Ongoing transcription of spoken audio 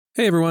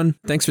Hey everyone,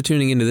 thanks for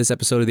tuning into this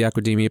episode of the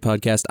Aquademia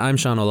podcast. I'm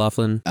Sean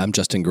O'Laughlin. I'm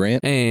Justin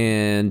Grant.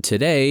 And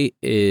today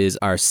is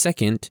our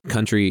second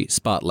country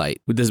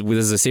spotlight. This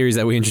is a series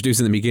that we introduced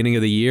in the beginning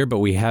of the year, but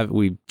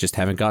we just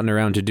haven't gotten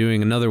around to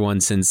doing another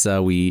one since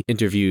we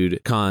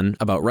interviewed Khan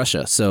about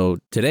Russia. So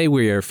today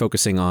we are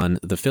focusing on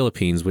the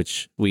Philippines,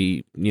 which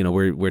we're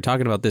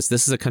talking about this.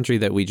 This is a country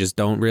that we just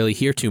don't really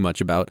hear too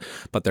much about,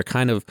 but they're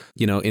kind of,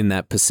 in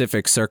that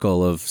Pacific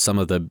circle of some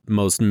of the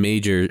most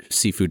major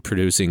seafood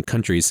producing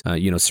countries,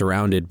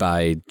 surrounded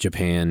by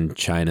Japan,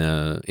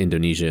 China,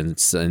 Indonesia,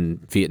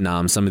 and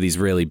Vietnam, some of these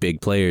really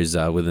big players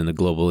within the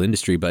global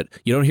industry. But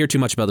you don't hear too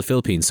much about the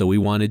Philippines. So we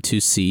wanted to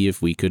see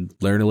if we could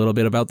learn a little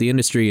bit about the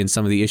industry and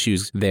some of the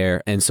issues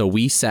there. And so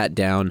we sat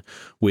down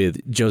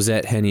with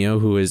Josette Genio,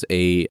 who is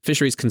a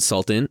fisheries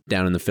consultant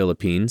down in the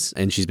Philippines.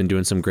 And she's been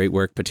doing some great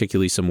work,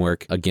 particularly some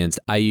work against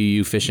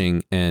IUU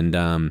fishing and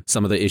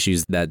some of the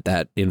issues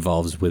that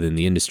involves within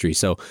the industry.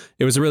 So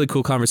it was a really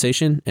cool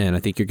conversation. And I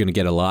think you're going to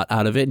get a lot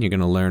out of it. And you're going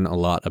to learn a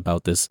lot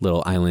about this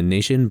little island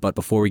nation. But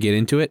before we get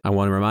into it, I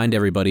want to remind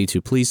everybody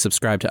to please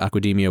subscribe to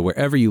Aquademia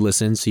wherever you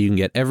listen so you can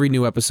get every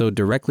new episode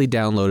directly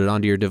downloaded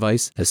onto your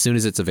device as soon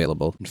as it's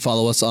available.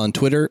 Follow us on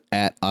Twitter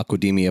at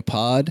Aquademia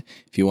Pod.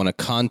 If you want to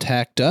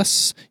contact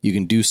us, you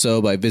can do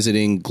so by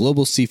visiting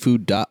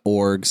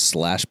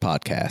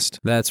globalseafood.org/podcast.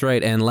 That's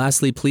right. And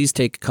lastly, please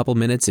take a couple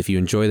minutes if you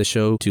enjoy the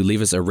show to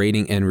leave us a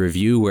rating and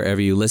review wherever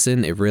you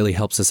listen. It really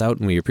helps us out,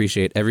 and we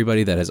appreciate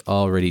everybody that has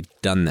already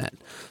done that.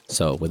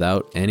 So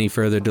without any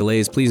further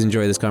delays, please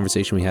enjoy this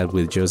conversation we had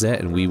with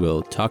Josette, and we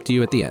will talk to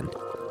you at the end.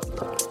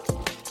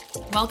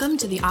 Welcome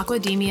to the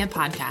Aquademia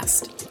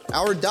podcast.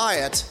 Our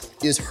diet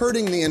is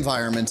hurting the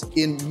environment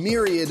in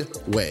myriad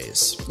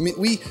ways. I mean,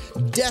 we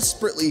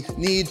desperately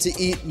need to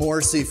eat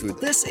more seafood.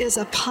 This is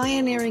a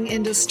pioneering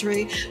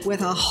industry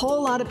with a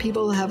whole lot of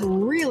people who have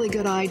really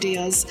good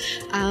ideas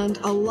and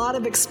a lot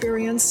of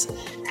experience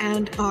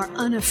and are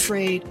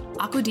unafraid.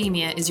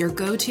 Aquademia is your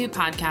go-to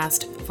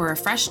podcast for a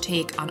fresh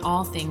take on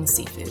all things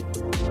seafood.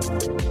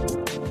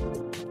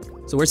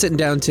 So we're sitting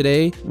down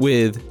today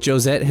with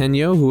Josette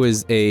Genio, who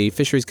is a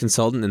fisheries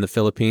consultant in the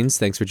Philippines.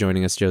 Thanks for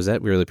joining us,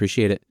 Josette. We really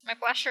appreciate it. My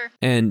pleasure.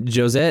 And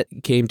Josette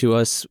came to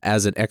us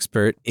as an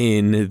expert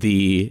in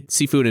the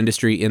seafood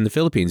industry in the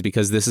Philippines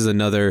because this is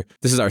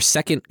our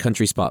second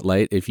country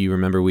spotlight. If you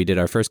remember, we did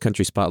our first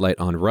country spotlight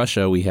on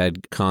Russia. We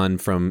had Khan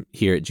from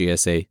here at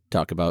GSA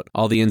talk about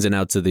all the ins and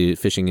outs of the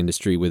fishing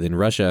industry within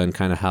Russia and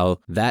kind of how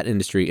that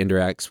industry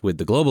interacts with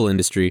the global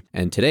industry.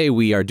 And today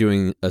we are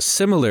doing a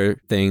similar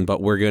thing,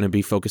 but we're going to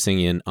be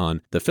focusing in on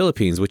the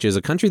Philippines, which is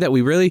a country that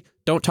we really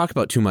don't talk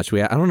about too much.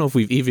 I don't know if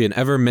we've even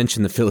ever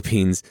mentioned the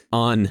Philippines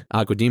on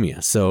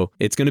Aquademia. So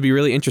it's going to be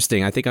really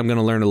interesting. I think I'm going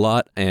to learn a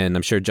lot, and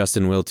I'm sure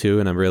Justin will too,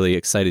 and I'm really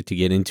excited to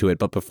get into it.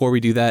 But before we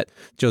do that,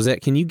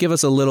 Josette, can you give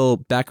us a little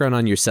background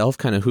on yourself,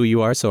 kind of who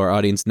you are, so our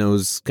audience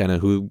knows kind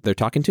of who they're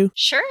talking to?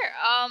 Sure.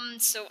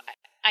 So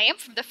I am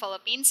from the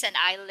Philippines, and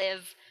I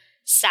live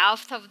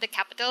south of the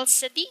capital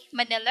city,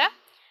 Manila.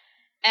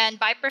 And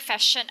by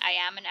profession, I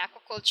am an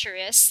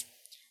aquaculturist.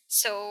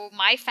 So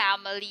my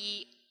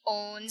family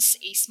owns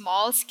a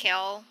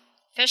small-scale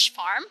fish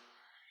farm.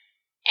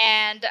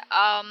 And,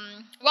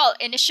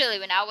 initially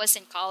when I was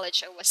in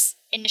college, I was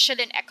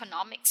initially an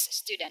economics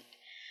student.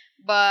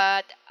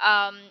 But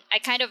I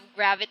kind of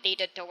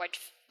gravitated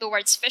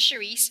towards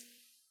fisheries,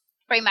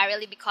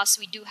 primarily because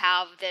we do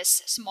have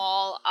this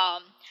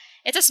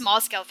it's a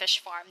small-scale fish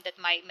farm that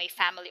my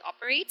family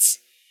operates.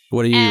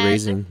 What are you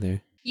raising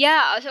there?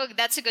 Yeah, so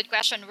that's a good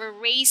question. We're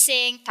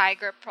raising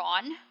tiger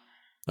prawn.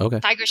 Okay.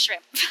 Tiger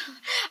shrimp.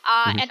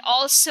 And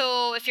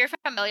also, if you're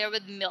familiar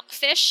with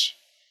milkfish,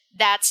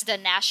 that's the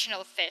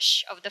national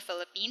fish of the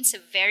Philippines.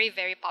 Very,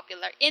 very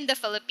popular in the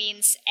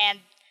Philippines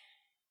and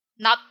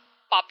not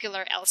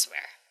popular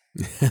elsewhere.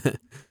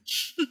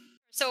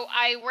 So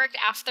I worked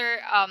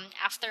after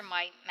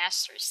my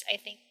master's, I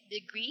think,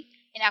 degree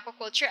in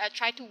aquaculture. I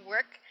tried to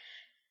work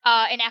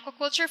in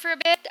aquaculture for a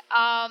bit,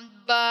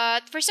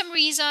 but for some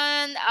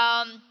reason,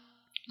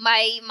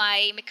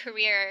 my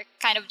career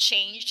kind of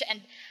changed,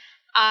 and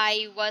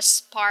I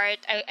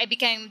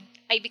became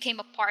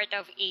a part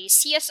of a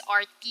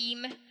CSR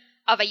team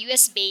of a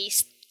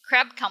US-based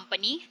crab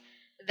company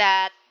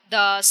that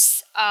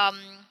does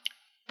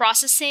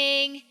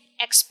processing,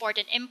 export,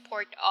 and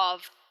import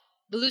of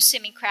blue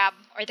swimming crab,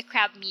 or the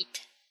crab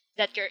meat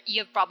that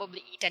you've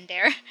probably eaten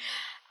there.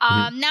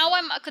 Now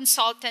I'm a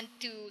consultant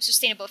to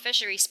Sustainable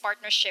Fisheries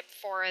Partnership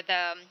for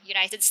the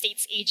United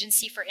States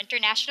Agency for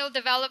International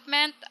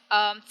Development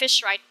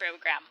Fish Right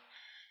Program.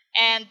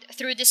 And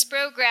through this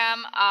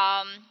program,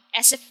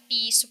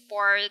 SFP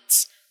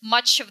supports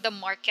much of the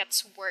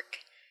market's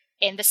work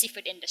in the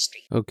seafood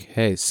industry.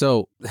 Okay,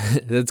 so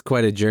that's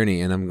quite a journey,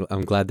 and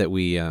I'm glad that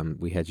we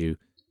had you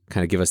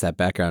kind of give us that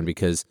background,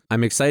 because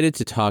I'm excited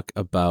to talk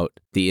about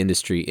the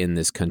industry in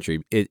this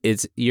country.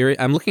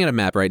 I'm looking at a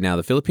map right now.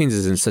 The Philippines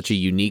is in such a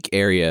unique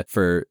area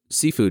for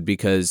seafood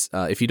because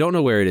if you don't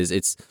know where it is,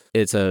 it's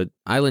a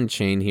island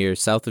chain here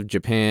south of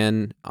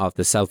Japan, off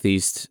the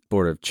southeast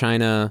border of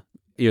China.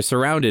 you're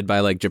surrounded by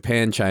like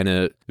Japan,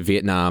 China,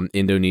 Vietnam,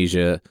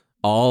 Indonesia,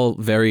 all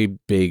very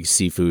big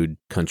seafood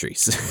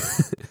countries.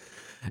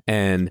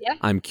 And Yeah.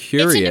 I'm It's in the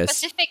curious.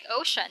 Pacific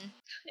Ocean.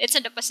 It's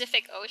in the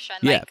Pacific Ocean.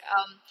 Yeah. Like,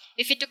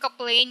 if you took a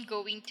plane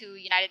going to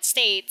United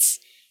States,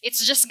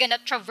 it's just gonna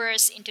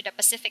traverse into the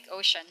Pacific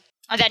Ocean,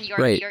 and then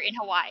Right. you're in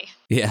Hawaii.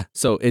 Yeah.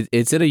 So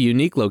it's in a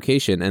unique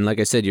location. And like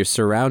I said, you're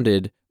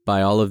surrounded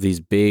by all of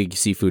these big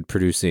seafood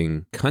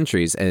producing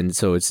countries. And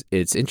so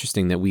it's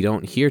interesting that we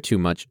don't hear too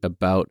much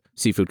about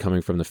seafood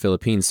coming from the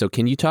Philippines. So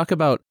can you talk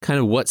about kind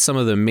of what some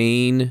of the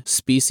main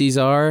species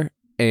are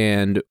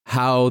and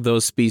how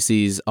those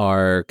species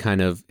are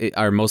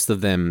are most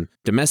of them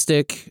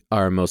domestic?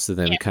 Are most of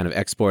them Yeah. kind of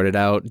exported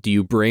out? Do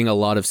you bring a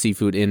lot of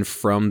seafood in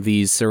from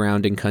these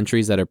surrounding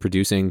countries that are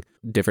producing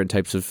different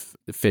types of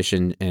fish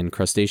and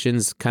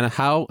crustaceans? Kind of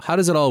how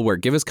does it all work?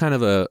 Give us kind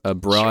of a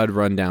broad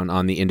rundown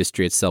on the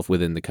industry itself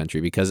within the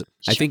country, because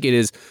I think it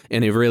is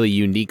in a really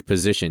unique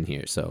position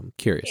here. So I'm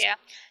curious. Yeah.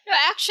 No,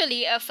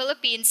 actually,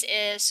 Philippines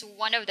is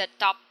one of the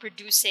top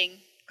producing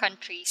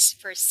countries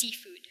for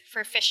seafood,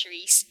 for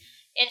fisheries.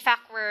 In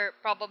fact, we're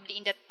probably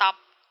in the top.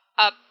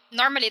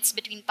 Normally, it's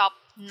between top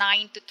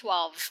 9 to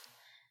 12.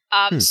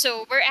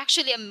 So we're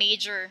actually a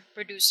major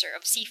producer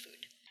of seafood.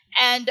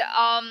 And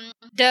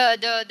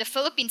the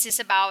Philippines is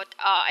about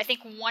I think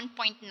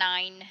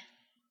 1.9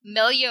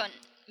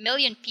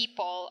 million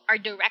people are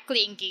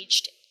directly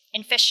engaged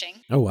in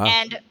fishing. Oh, wow.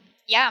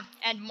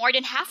 And more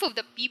than half of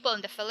the people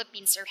in the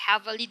Philippines are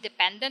heavily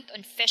dependent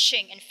on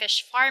fishing and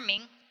fish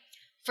farming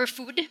for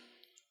food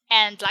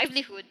and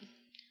livelihood,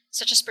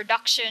 such as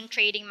production,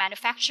 trading,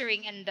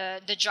 manufacturing, and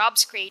the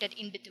jobs created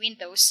in between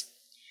those.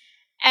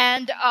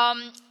 And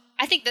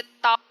I think the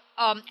top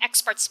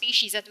export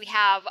species that we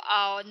have,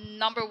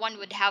 number one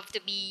would have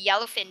to be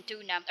yellowfin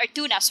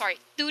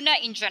tuna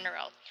in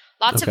general.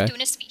 Lots Okay. of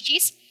tuna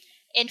species.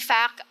 In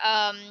fact,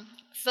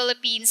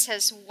 Philippines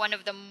has one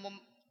of the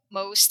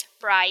most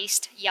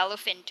prized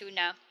yellowfin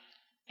tuna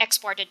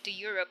exported to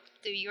Europe,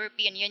 the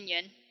European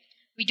Union.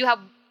 We do have,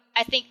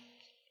 I think,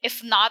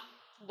 if not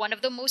one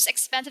of the most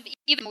expensive,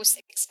 even most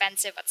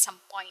expensive at some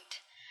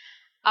point.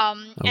 Oh,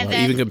 And wow.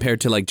 then Even compared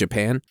to like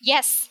Japan?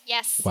 yes,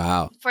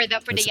 Wow. for the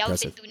That's yellowfin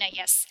impressive. tuna,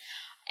 yes.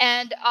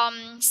 And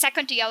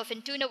second to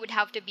yellowfin tuna would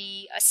have to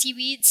be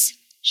seaweeds,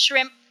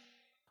 shrimp,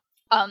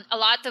 a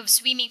lot of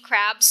swimming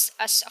crabs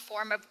as a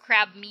form of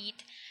crab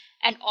meat,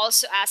 and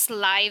also as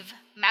live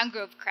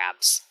mangrove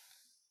crabs.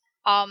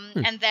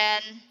 And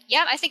then,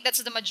 yeah, I think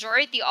that's the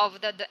majority of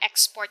the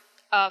export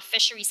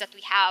fisheries that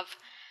we have.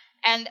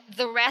 And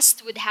the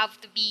rest would have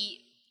to be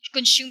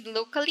consumed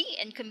locally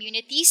in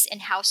communities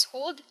and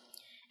household.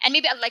 And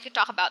maybe I'd like to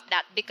talk about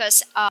that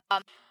because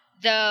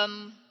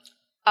the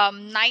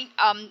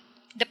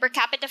the per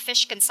capita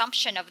fish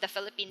consumption of the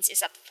Philippines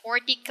is at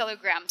 40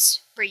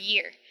 kilograms per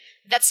year.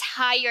 That's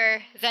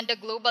higher than the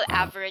global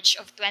average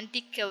of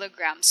 20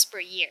 kilograms per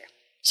year.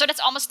 So that's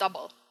almost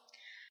double.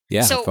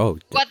 Yeah. So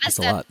what that's does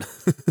a that? lot.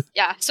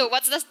 Yeah. So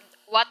what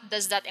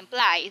does that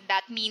imply?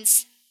 That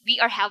means we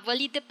are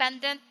heavily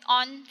dependent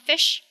on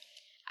fish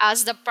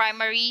as the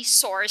primary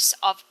source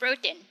of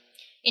protein.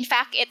 In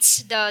fact,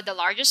 it's the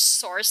largest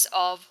source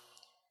of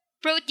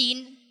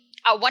protein,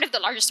 one of the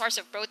largest source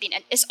of protein,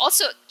 and is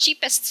also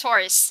cheapest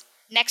source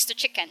next to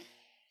chicken.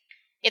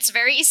 It's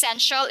very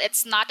essential.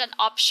 It's not an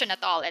option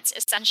at all. It's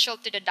essential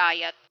to the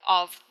diet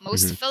of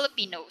most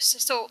Filipinos.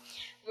 So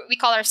we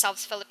call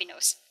ourselves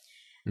Filipinos.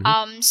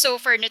 So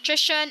for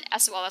nutrition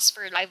as well as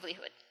for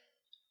livelihood.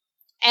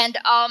 And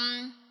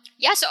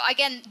yeah, so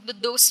again,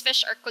 those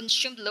fish are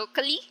consumed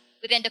locally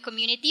within the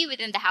community,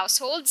 within the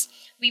households.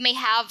 We may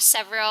have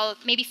several,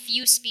 maybe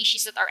few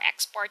species that are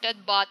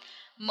exported, but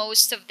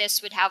most of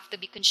this would have to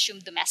be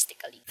consumed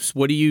domestically.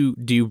 What do you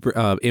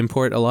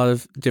import a lot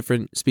of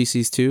different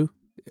species too?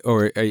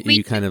 Or are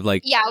you kind of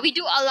like Yeah, we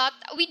do a lot.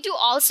 We do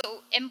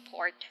also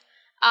import,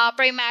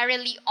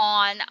 primarily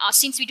on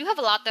since we do have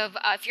a lot of.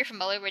 If you're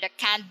familiar with the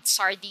canned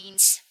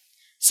sardines,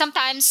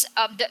 sometimes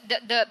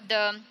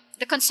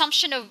the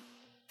consumption of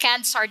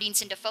canned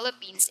sardines in the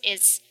Philippines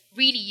is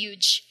really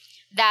huge.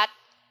 That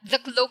the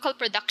local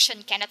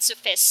production cannot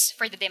suffice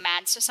for the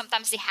demand, so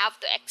sometimes they have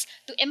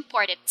to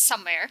import it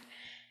somewhere.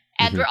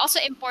 And we're also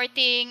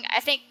importing, I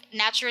think,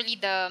 naturally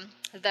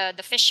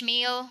the fish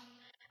meal.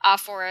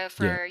 For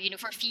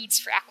feeds,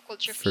 for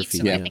aquaculture For feeds.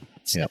 feed, So yeah. I think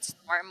that's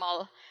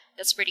normal.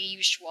 That's pretty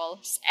usual.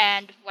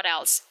 And what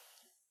else?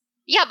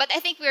 Yeah, but I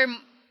think we're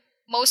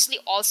mostly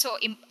also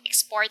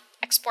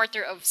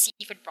exporter of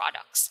seafood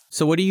products.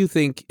 So what do you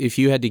think, if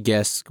you had to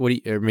guess, or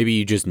maybe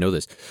you just know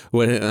this,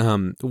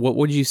 what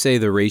would you say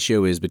the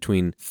ratio is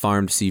between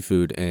farmed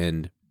seafood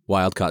and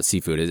wild-caught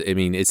seafood? I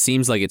mean, it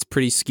seems like it's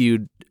pretty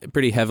skewed,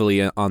 pretty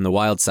heavily on the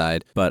wild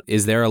side, but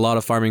is there a lot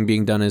of farming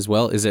being done as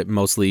well? Is it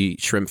mostly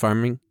shrimp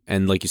farming?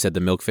 And like you said, the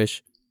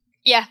milkfish?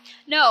 Yeah.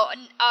 No,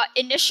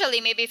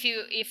 initially, maybe if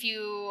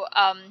you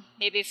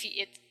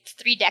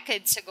 3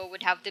 decades ago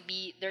would have to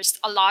be, there's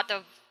a lot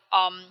of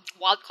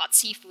wild-caught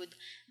seafood.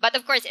 But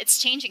of course, it's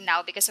changing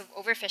now because of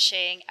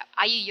overfishing,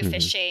 IUU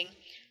fishing.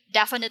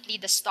 definitely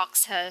the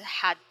stocks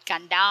had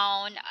gone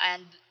down,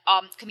 and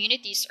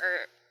communities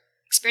are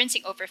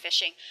experiencing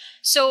overfishing.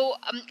 So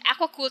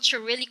aquaculture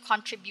really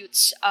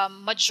contributes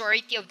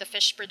majority of the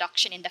fish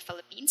production in the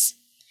Philippines.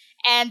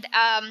 And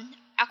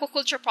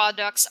aquaculture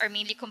products are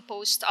mainly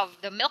composed of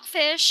the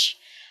milkfish,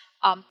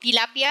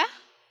 tilapia,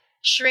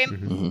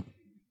 shrimp,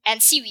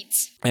 and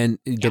seaweeds. And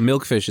the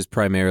milkfish is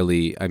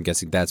primarily, I'm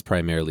guessing that's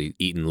primarily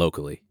eaten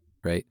locally,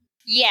 right?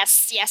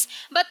 Yes, yes.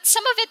 But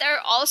some of it are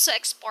also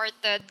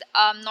exported,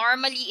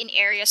 normally in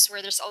areas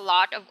where there's a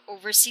lot of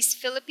overseas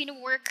Filipino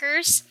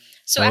workers.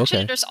 So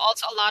actually, there's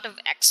also a lot of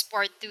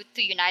export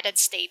to United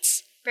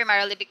States,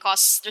 primarily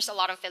because there's a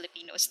lot of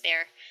Filipinos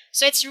there.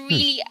 So it's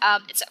really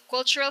it's a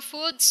cultural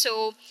food.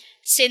 So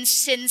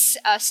since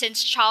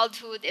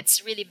childhood,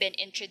 it's really been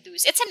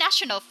introduced. It's a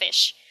national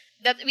fish.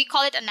 That we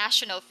call it a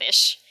national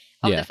fish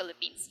of the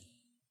Philippines.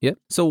 Yep.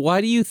 So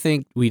why do you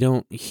think we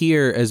don't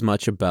hear as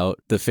much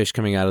about the fish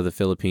coming out of the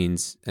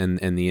Philippines and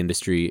the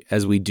industry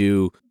as we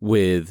do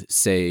with,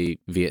 say,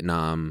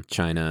 Vietnam,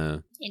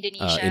 China,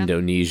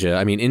 Indonesia?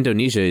 I mean,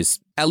 Indonesia is,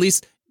 at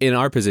least in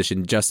our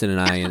position, Justin and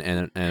I,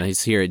 and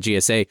he's here at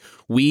GSA,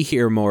 we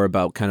hear more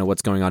about kind of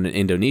what's going on in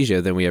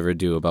Indonesia than we ever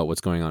do about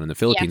what's going on in the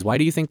Philippines. Why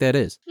do you think that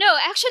is? No,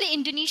 actually,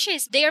 Indonesia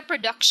their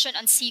production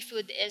on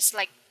seafood is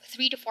like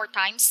 3 to 4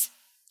 times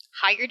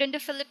higher than the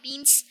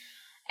Philippines.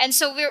 And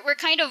so we're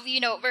kind of,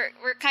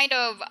 we're kind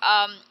of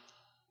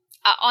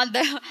on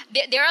the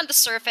they're on the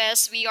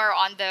surface, we are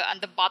on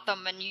the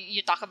bottom when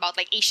you talk about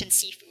like Asian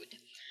seafood.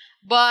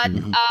 But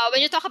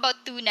when you talk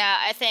about tuna,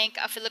 I think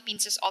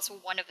Philippines is also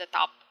one of the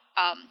top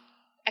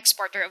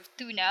exporter of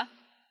tuna,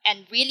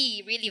 and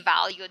really, really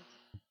valued,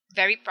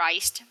 very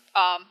priced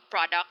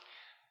product.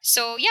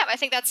 So yeah, I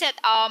think that's it.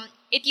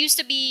 It used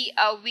to be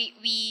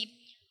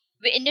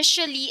we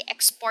initially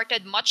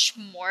exported much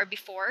more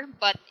before,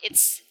 but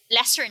it's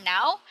lesser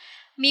now.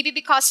 Maybe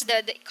because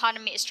the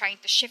economy is trying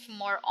to shift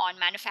more on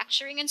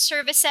manufacturing and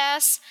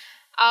services.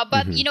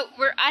 But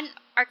we're an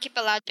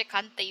archipelagic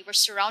country. We're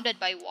surrounded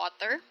by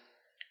water,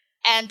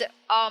 and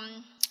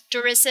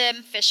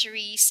tourism,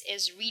 fisheries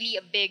is really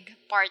a big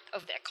part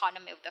of the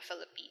economy of the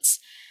Philippines.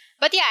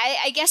 But yeah,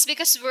 I guess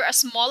because we're a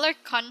smaller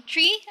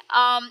country,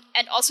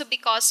 and also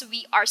because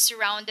we are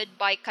surrounded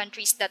by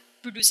countries that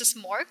produces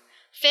more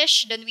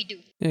fish than we do.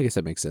 Yeah, I guess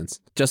that makes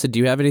sense. Justin, do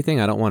you have anything?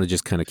 I don't want to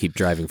just kind of keep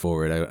driving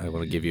forward. I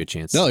want to give you a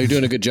chance. No, you're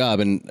doing a good job.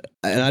 And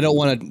I don't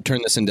want to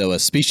turn this into a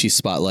species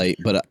spotlight,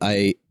 but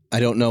I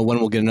don't know when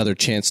we'll get another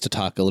chance to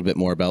talk a little bit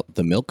more about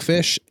the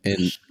milkfish.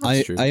 And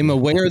I'm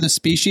aware of the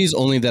species,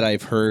 only that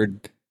I've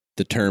heard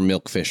the term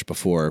milkfish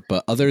before.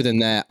 But other than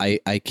that,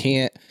 I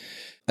can't.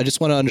 I just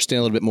want to understand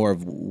a little bit more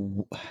of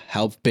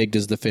how big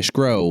does the fish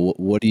grow?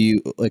 What do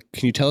you like?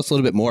 Can you tell us a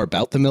little bit more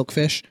about the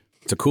milkfish?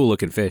 It's a cool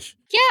looking fish.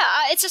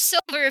 Yeah, it's a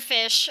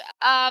silverfish.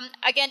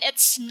 Again,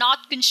 it's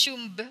not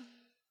consumed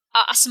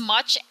as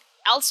much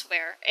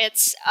elsewhere.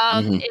 It's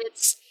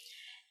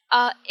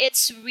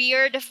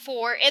reared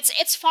for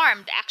it's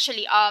farmed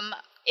actually.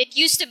 It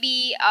used to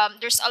be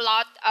there's a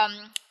lot.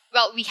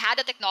 Well, we had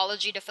a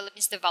technology. The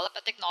Philippines developed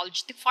a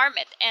technology to farm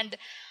it, and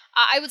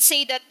I would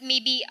say that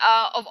maybe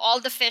of all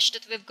the fish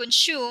that we've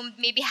consumed,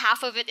 maybe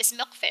half of it is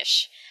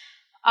milkfish.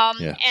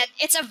 And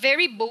it's a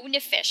very bony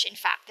fish. In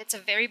fact, it's a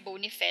very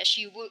bony fish.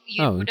 You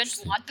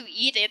wouldn't want to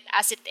eat it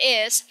as it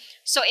is.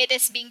 So it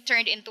is being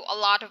turned into a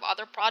lot of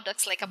other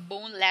products, like a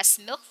boneless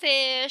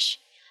milkfish,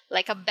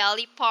 like a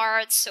belly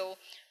part. So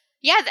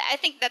yeah, I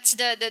think that's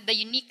the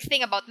unique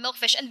thing about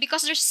milkfish. And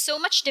because there's so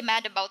much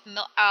demand about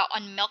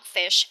on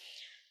milkfish,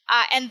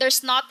 and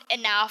there's not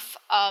enough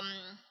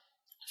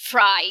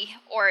fry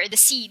or the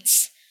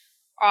seeds,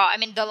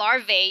 the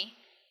larvae,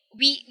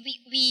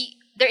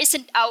 there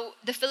isn't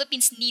the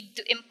Philippines need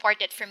to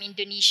import it from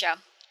Indonesia.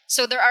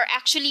 So there are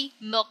actually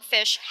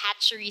milkfish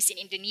hatcheries in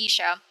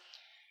Indonesia,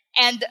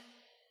 and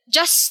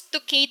just to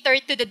cater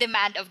to the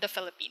demand of the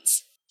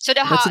Philippines. So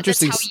that's how we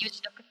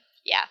use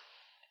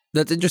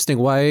That's interesting.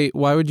 Why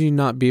would you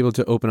not be able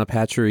to open up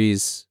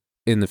hatcheries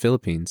in the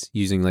Philippines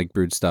using like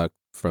broodstock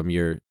from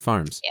your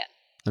farms? Yeah.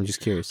 I'm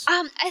just curious.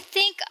 I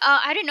think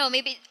I don't know,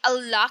 maybe a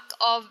lack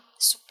of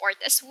support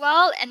as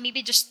well, and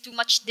maybe just too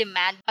much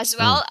demand as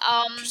well.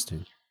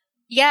 Interesting.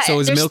 Yeah. So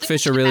is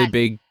milkfish a really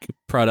big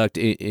product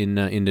in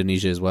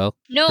Indonesia as well?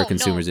 No, for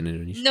consumers in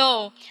Indonesia.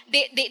 No,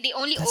 they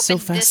only That's opened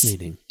so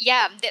fascinating. this.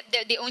 Yeah,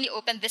 they only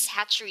opened this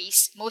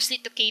hatcheries mostly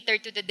to cater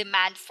to the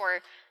demand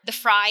for the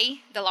fry,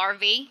 the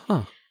larvae,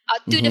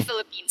 to the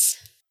Philippines.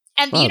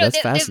 And Wow,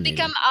 that's they've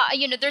become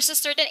there's a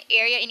certain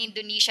area in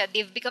Indonesia,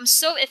 they've become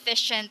so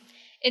efficient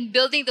in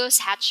building those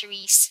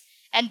hatcheries,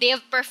 and they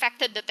have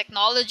perfected the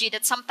technology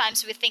that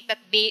sometimes we think that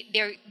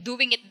they're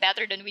doing it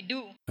better than we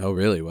do. Oh,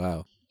 really?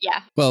 Wow.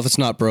 Yeah. Well, if it's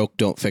not broke,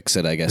 don't fix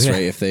it, I guess,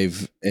 right?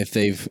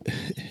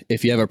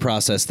 If you have a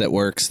process that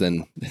works,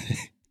 then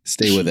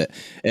stay with it.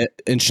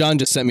 And Sean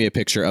just sent me a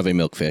picture of a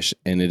milkfish,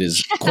 and it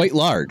is quite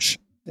large.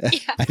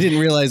 I didn't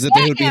realize that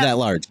they would be that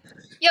large.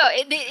 Yeah,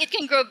 it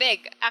can grow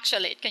big.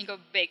 Actually, it can grow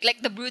big.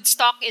 Like the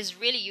broodstock is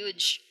really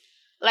huge,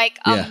 like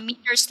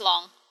meters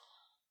long.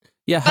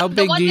 Yeah, how But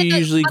the big one do you with the-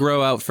 usually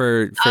grow out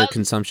for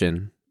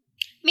consumption?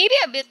 Maybe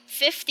a bit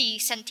 50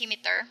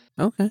 centimeter.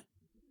 Okay.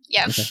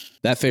 Yeah.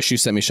 That fish you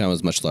sent me, Sean,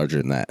 was much larger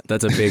than that.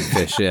 That's a big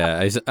fish, yeah.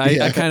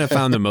 I kind of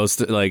found the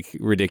most like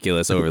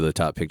ridiculous over the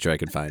top picture I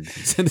could find.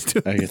 Send it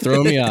to You're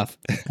throwing me off.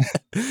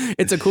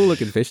 It's a cool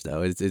looking fish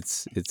though. It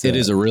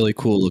is a really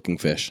cool looking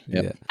fish.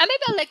 Yep. Yeah. And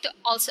maybe I'd like to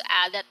also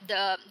add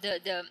that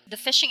the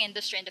fishing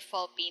industry in the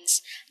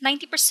Philippines,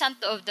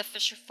 90% of the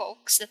fisher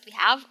folks that we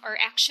have are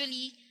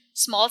actually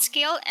small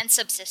scale and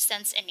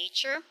subsistence in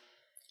nature.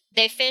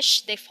 They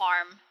fish, they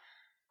farm,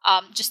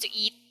 just to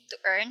eat, to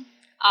earn.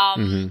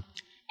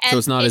 So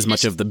it's not as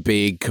much of the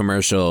big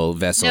commercial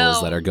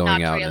vessels that are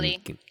going out.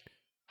 Really.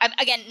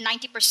 Again,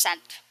 90%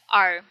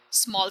 are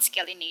small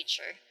scale in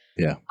nature.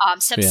 Yeah.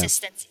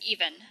 Subsistence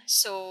even.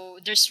 So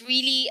there's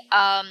really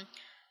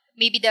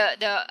maybe the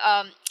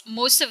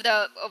most of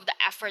the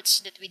efforts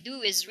that we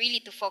do is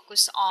really to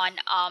focus on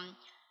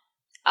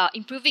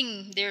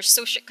improving their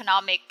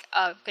socioeconomic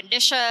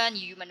condition,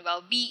 human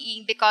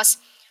well-being, because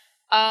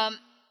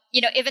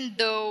even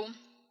though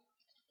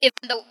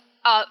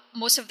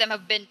most of them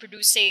have been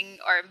producing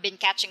or been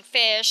catching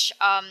fish,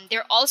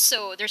 there's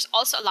also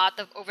a lot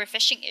of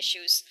overfishing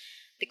issues,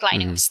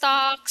 declining of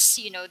stocks,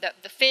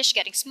 the fish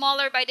getting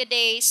smaller by the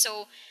day.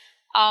 So,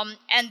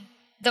 and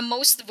the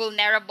most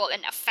vulnerable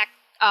and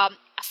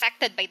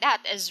affected by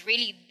that is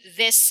really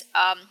this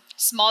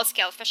small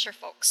scale fisher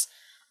folks.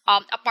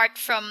 Apart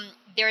from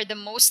they're the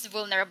most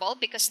vulnerable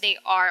because they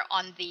are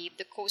on the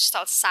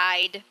coastal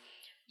side.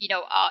 We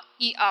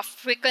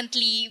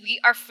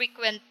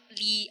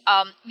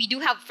do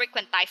have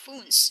frequent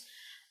typhoons.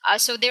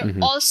 So they're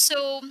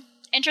also,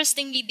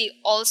 interestingly,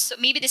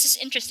 maybe this is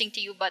interesting to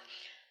you, but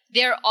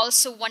they're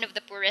also one of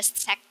the poorest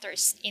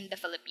sectors in the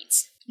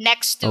Philippines,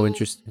 next to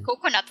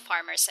coconut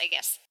farmers, I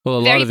guess. Well, a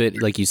lot of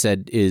it, like you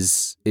said,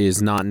 is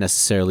not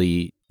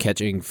necessarily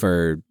catching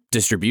for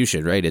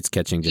distribution, right? It's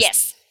catching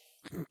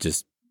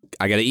just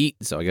I gotta eat,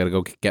 so I gotta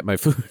go get my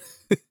food.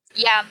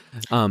 Yeah.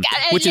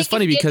 Which is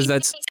funny because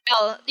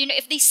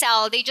if they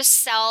sell, they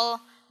just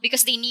sell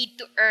because they need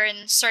to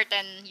earn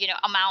certain,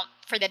 amount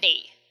for the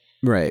day.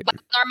 Right. But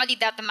normally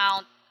that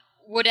amount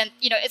wouldn't,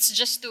 it's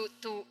just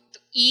to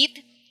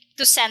eat,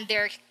 to send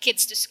their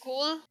kids to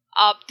school,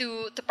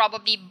 to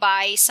probably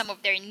buy some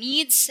of their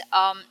needs.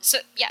 So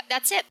yeah,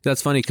 that's it.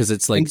 That's funny because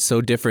it's like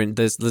so different.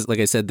 This, like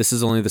I said, this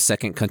is only the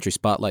second country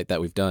spotlight that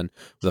we've done.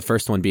 The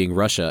first one being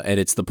Russia, and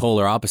it's the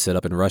polar opposite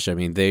up in Russia. I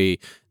mean,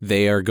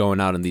 they are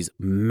going out on these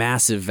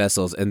massive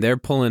vessels, and they're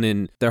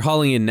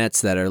hauling in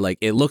nets that are like,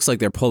 it looks like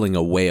they're pulling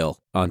a whale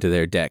onto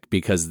their deck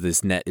because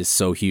this net is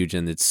so huge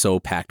and it's so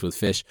packed with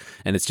fish,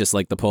 and it's just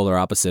like the polar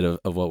opposite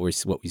of what we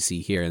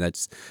see here, and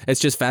it's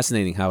just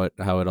fascinating how it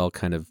all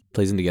kind of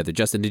plays in together.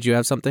 Justin, did you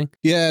have something?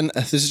 Yeah, and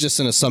this is just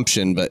an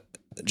assumption, but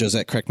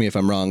Josette, correct me if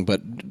I'm wrong,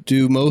 but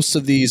do most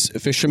of these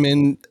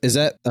fishermen,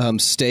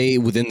 stay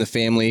within the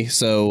family?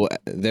 So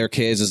their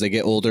kids, as they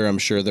get older, I'm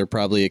sure they're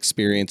probably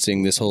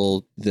experiencing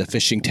the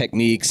fishing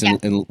techniques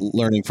and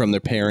learning from their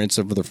parents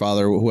or their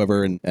father or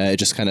whoever, and it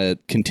just kind of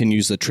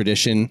continues the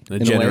tradition. The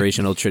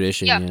generational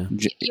tradition, yeah.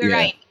 You're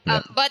right.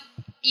 But,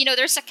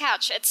 there's a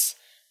catch. It's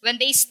when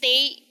they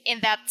stay in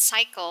that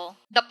cycle,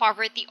 the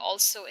poverty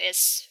also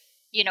is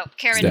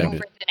carried over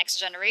to the next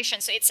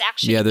generation. So it's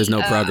actually there's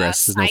no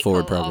progress. There's no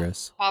forward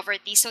progress.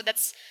 Poverty. So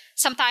that's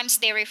sometimes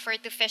they refer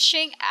to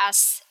fishing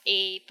as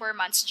a poor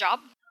man's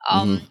job.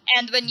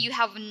 And when you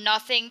have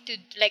nothing to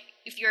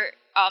if you're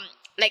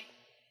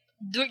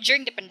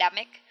during the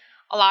pandemic,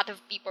 a lot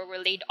of people were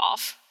laid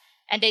off,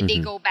 and then they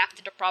go back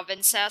to the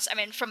provinces. I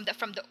mean, from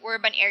the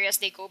urban areas,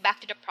 they go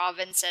back to the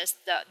provinces,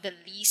 the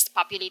least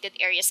populated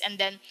areas, and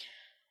then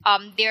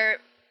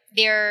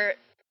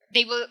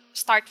they will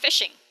start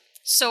fishing.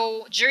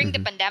 So during the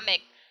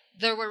pandemic,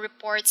 there were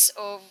reports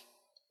of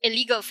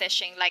illegal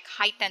fishing, like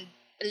heightened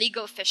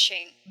illegal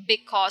fishing,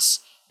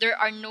 because there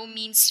are no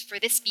means for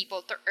these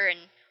people to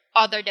earn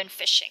other than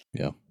fishing.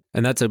 Yeah.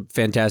 And that's a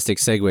fantastic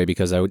segue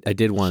because I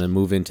did want to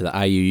move into the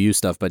IUU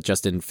stuff, but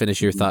Justin,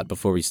 finish your thought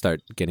before we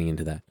start getting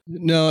into that.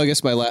 No, I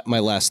guess my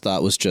last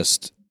thought was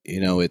just,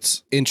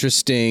 it's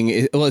interesting.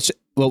 It's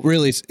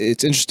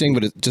interesting,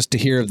 but just to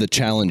hear of the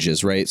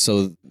challenges, right?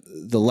 So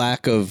the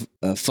lack of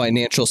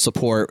financial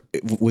support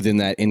within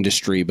that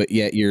industry, but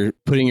yet you're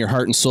putting your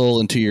heart and soul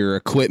into your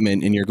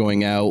equipment, and you're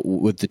going out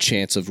with the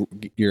chance of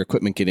your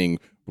equipment getting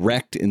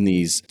wrecked in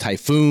these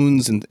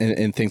typhoons and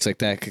things like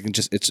that.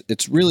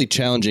 It's really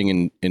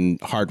challenging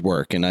and hard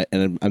work, and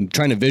I'm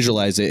trying to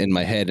visualize it in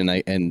my head, and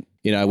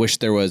I wish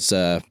there was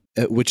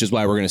which is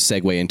why we're going to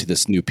segue into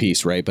this new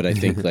piece, right? But I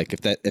think like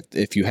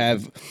if you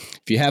have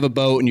a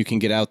boat and you can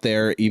get out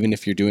there, even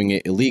if you're doing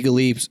it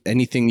illegally,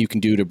 anything you can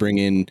do to bring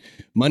in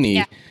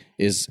money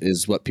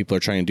is what people are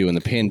trying to do. In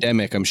the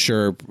pandemic, I'm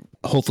sure,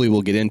 hopefully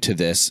we'll get into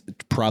this,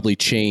 probably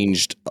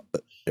changed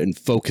and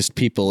focused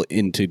people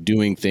into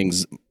doing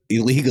things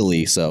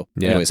illegally. So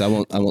anyways, I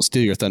won't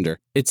steal your thunder.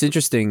 It's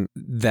interesting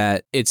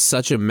that it's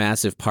such a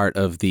massive part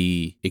of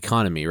the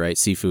economy, right?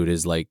 Seafood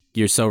is like,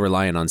 you're so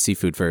reliant on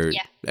seafood for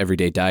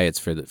everyday diets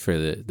for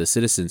the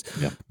citizens.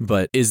 Yeah.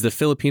 But is the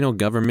Filipino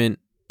government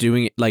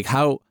doing it? Like,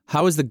 how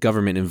is the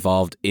government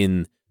involved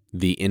in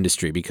the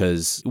industry?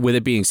 Because with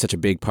it being such a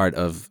big part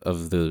of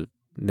the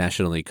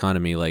national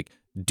economy, like,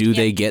 do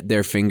they get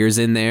their fingers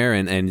in there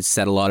and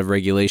set a lot of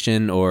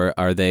regulation, or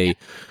are they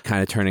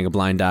kind of turning a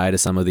blind eye to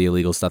some of the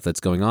illegal stuff that's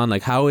going on?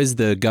 Like, how is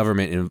the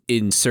government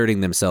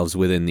inserting themselves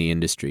within the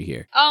industry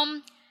here?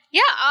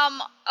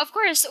 Of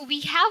course,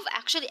 we have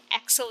actually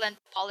excellent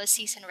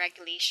policies and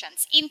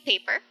regulations in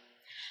paper,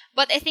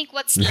 but I think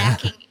what's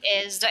lacking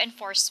is the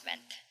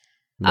enforcement.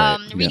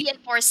 Really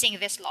enforcing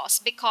these laws,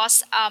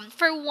 because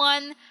for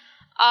one,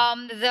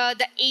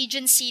 the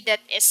agency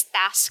that is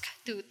tasked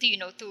to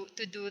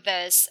do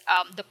this,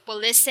 the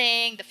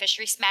policing, the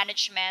fisheries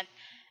management,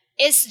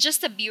 is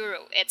just a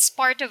bureau. It's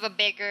part of a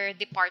bigger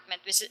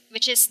department,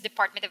 which is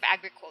Department of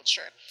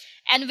Agriculture,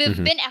 and we've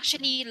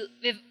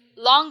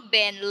long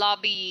been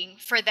lobbying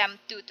for them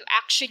to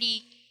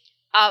actually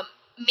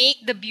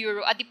make the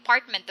bureau a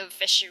department of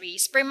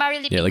fisheries,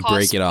 primarily because like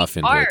break it off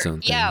into its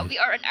own thing. Yeah, we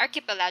are an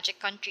archipelagic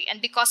country, and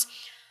because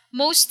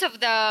most of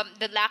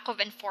the lack of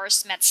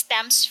enforcement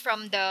stems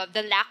from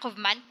the lack of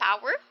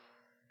manpower.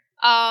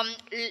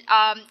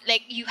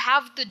 Like, you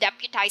have to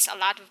deputize a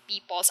lot of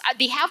people.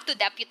 They have to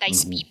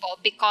deputize people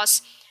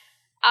because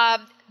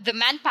the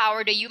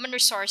manpower, the human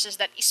resources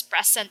that is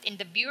present in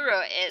the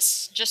bureau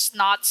is just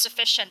not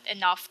sufficient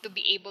enough to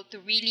be able to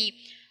really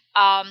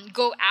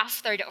go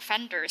after the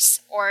offenders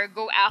or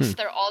go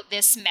after all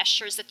these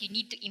measures that you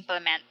need to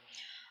implement.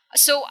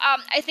 So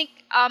I think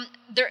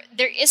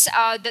there is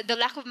the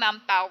lack of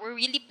manpower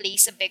really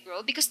plays a big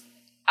role, because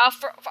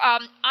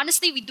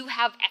honestly, we do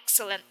have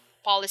excellent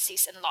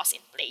policies and laws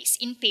in place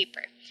in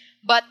paper,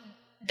 but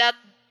that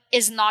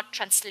is not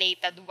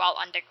translated well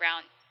on the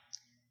ground.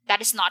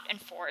 That is not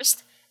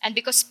enforced, and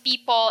because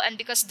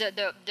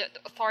the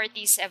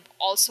authorities have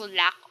also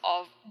lack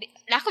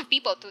of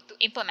people to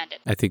implement it.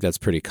 I think that's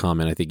pretty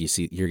common. I think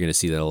you're going to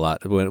see that a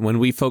lot when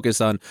we focus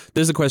on.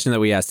 There's a question that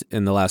we asked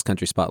in the last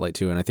Country Spotlight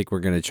too, and I think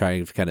we're going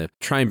to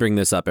try and bring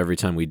this up every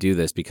time we do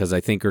this, because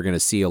I think we're going to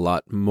see a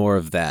lot more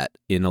of that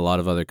in a lot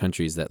of other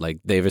countries, that like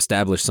they've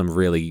established some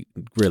really,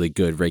 really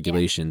good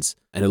regulations,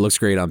 and it looks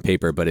great on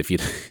paper. But if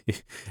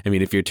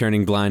you're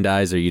turning blind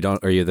eyes, or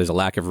there's a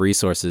lack of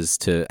resources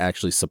to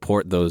actually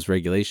support those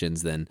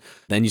regulations, then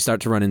you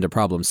start to run into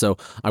problems. So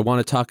I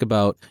want to talk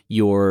about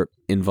your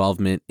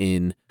involvement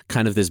in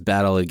kind of this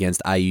battle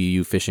against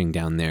IUU fishing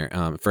down there.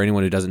 For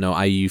anyone who doesn't know,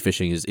 IUU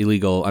fishing is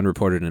illegal,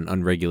 unreported, and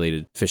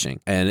unregulated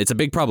fishing. And it's a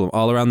big problem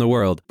all around the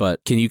world.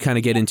 But can you kind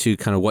of get into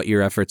kind of what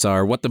your efforts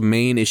are, what the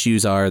main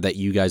issues are that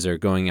you guys are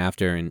going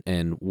after,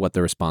 and what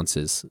the response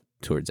is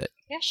towards it?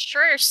 Yeah,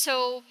 sure.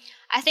 So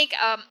I think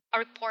a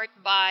report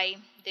by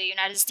the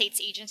United States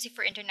Agency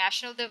for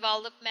International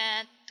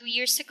Development 2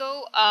 years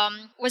ago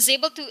was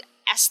able to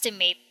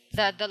estimate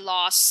the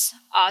loss,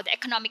 the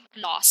economic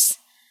loss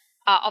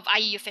of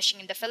IUU fishing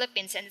in the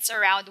Philippines, and it's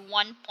around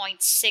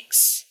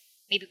 1.6,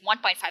 maybe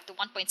 1.5 to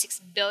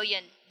 1.6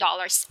 billion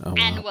dollars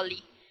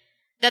annually.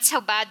 That's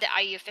how bad the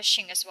IUU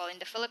fishing is in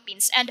the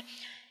Philippines. And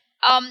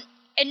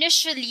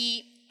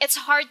initially, it's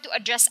hard to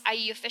address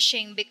IUU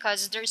fishing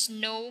because there's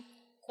no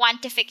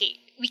quantification.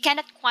 We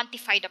cannot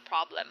quantify the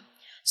problem.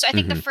 So I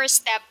think the first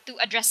step to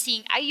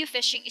addressing IUU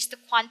fishing is to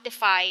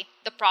quantify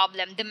the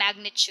problem, the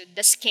magnitude,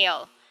 the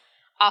scale,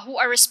 who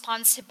are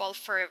responsible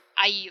for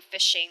IUU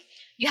fishing.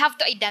 You have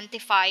to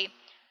identify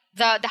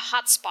the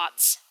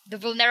hotspots, the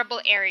vulnerable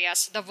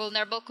areas, the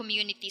vulnerable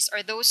communities,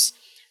 or those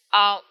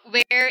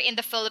where in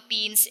the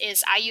Philippines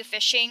is IUU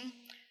fishing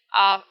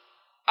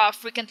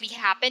frequently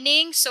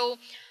happening. So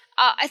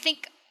I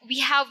think we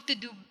have to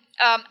do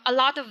a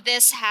lot of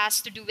this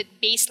has to do with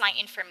baseline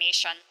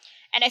information.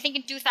 And I think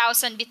between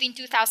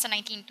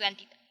 2019 and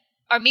 20,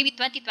 or maybe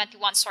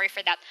 2021, sorry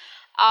for that,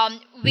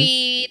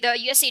 the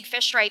USAID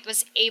Fish Right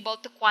was able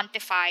to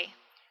quantify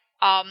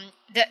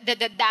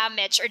the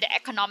damage or the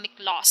economic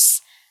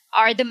loss,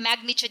 or the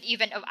magnitude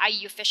even of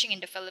IUU fishing in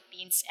the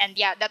Philippines. And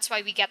yeah, that's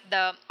why we get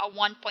the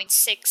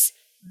 $1.6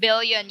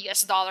 billion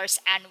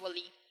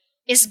annually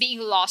is being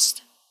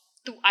lost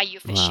to IUU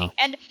fishing. Wow.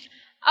 And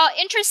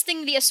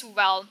interestingly as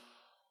well,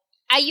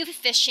 IUU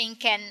fishing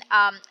can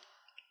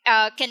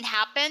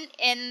happen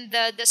in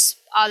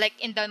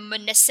the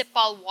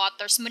municipal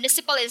waters.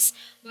 Municipal is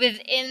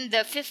within the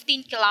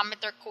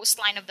 15-kilometer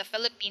coastline of the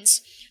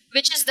Philippines,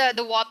 which is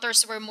the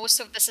waters where most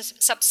of the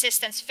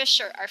subsistence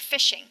fisher are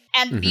fishing.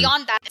 And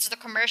beyond that, it's the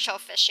commercial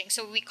fishing.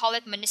 So we call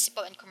it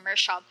municipal and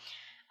commercial.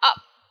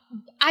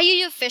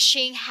 IUU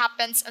fishing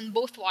happens on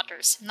both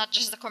waters, not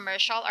just the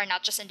commercial or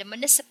not just in the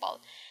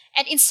municipal.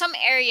 And in some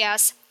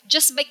areas,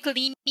 just by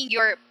cleaning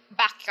your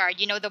backyard,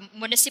 the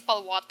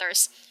municipal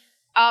waters,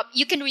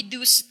 you can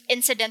reduce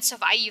incidents of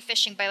IUU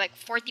fishing by like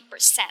 40%.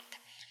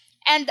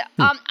 And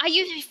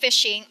IUU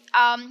fishing,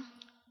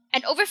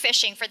 and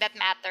overfishing for that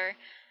matter,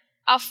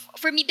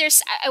 For me,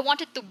 I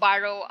wanted to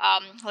borrow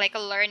like a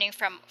learning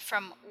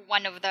from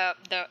one of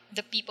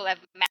the people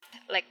I've met,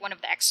 like one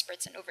of the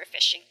experts in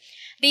overfishing.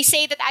 They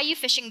say that IU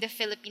fishing in the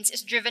Philippines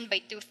is driven by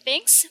two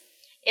things.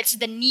 It's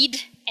the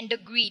need and the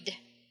greed.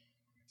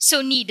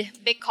 So need,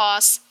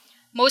 because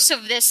most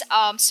of these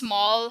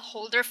small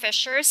holder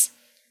fishers,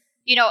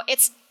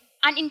 it's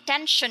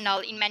unintentional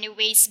in many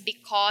ways,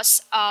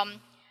 because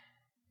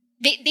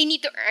they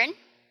need to earn.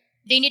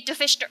 They need to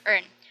fish to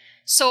earn.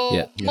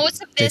 So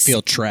most of this, they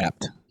feel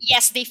trapped.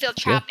 Yes, they feel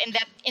trapped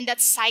in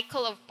that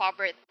cycle of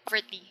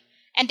poverty,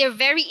 and they're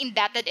very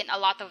indebted in a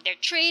lot of their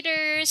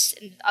traders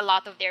and a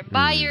lot of their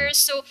buyers.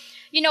 So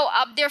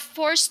they're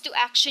forced to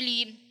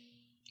actually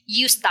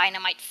use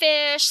dynamite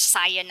fish,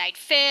 cyanide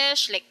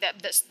fish, like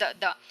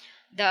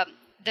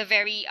the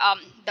very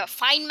the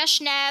fine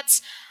mesh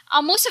nets.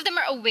 Most of them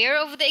are aware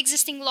of the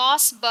existing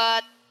laws,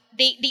 but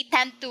they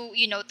tend to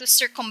to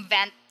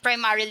circumvent,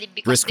 primarily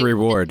because risk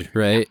reward,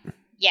 right?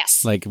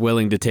 Yes. Like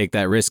willing to take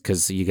that risk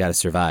because you got to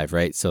survive,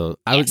 right? So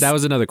that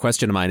was another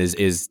question of mine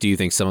is do you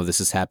think some of this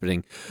is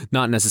happening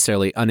not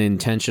necessarily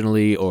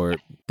unintentionally, or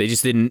they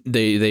just didn't,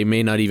 they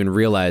may not even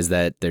realize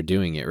that they're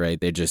doing it,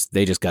 right? They just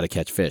got to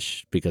catch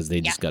fish because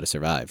they just got to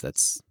survive.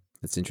 That's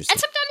interesting.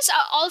 And sometimes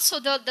also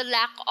the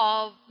lack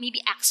of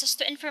maybe access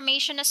to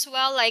information as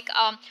well, like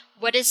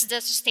what is the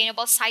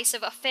sustainable size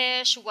of a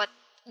fish, what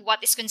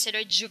is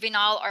considered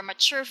juvenile or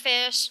mature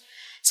fish.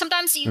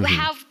 Sometimes you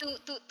have to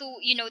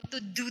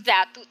do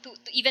that to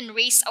even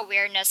raise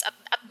awareness. At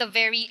the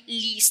very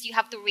least, you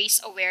have to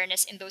raise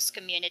awareness in those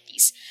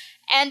communities,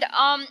 and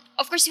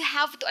of course you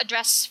have to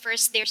address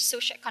first their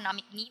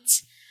socioeconomic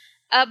needs,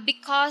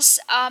 because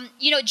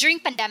during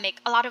pandemic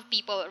a lot of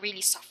people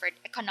really suffered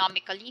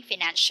economically,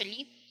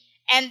 financially,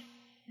 and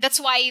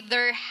that's why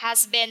there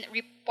has been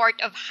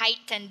report of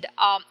heightened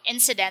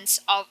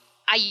incidents of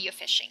IUU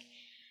fishing,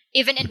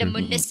 even in the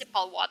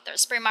municipal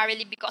waters,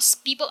 primarily because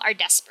people are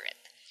desperate.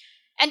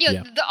 And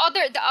the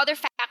other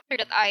factor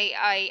that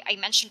I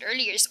mentioned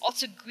earlier is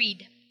also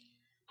greed.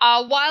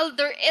 While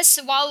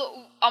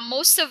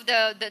most of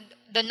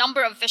the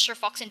number of fisher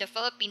folks in the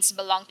Philippines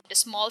belong to the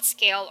small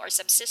scale or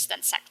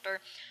subsistence sector,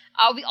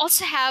 we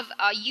also have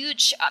a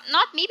huge,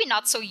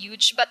 not so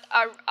huge, but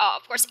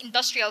of course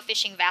industrial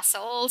fishing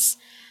vessels,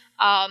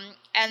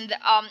 and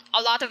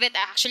a lot of it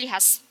actually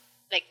has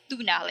like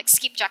tuna, like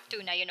skipjack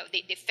tuna.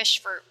 They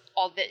fish for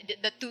all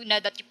the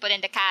tuna that you put in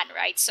the can,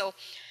 right? So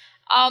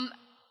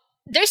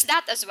there's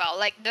that as well,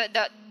 like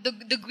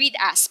the greed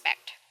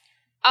aspect.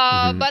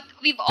 But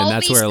we've always,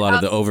 and that's where a lot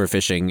of the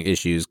overfishing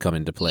issues come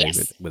into play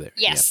with it.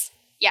 Yes,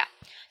 yeah.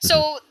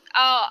 So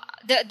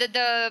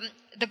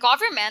the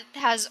government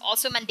has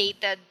also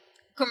mandated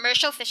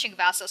commercial fishing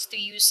vessels to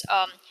use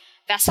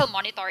vessel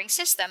monitoring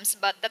systems,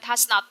 but that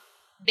has not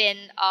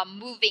been not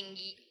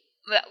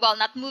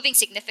moving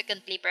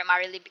significantly,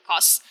 primarily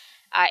because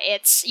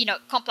it's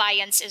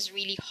compliance is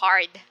really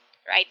hard,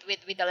 right,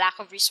 with the lack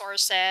of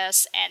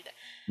resources, and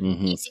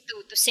easy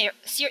to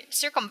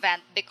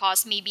circumvent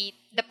because maybe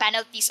the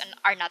penalties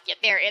are not yet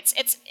there. It's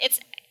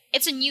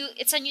a new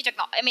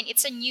technology. I mean,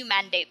 it's a new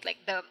mandate,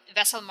 like the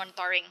vessel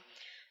monitoring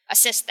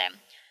system.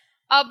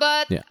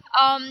 But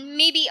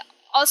maybe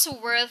also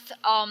worth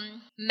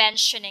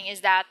mentioning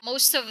is that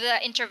most of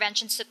the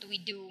interventions that we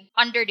do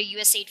under the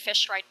USAID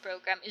Fish Right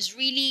program is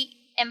really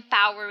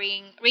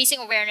raising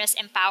awareness,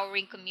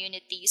 empowering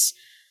communities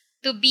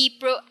to be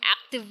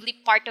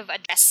proactively part of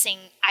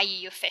addressing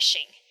IUU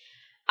fishing.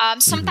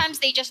 Sometimes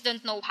they just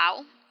don't know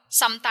how.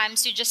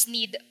 Sometimes you just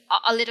need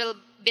a little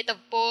bit of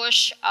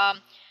push.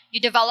 You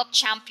develop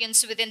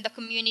champions within the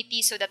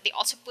community so that they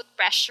also put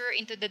pressure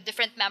into the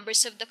different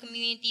members of the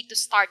community to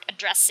start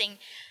addressing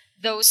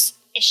those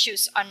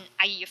issues on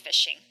IUU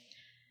fishing.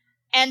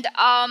 And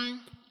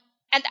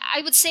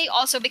I would say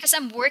also, because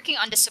I'm working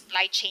on the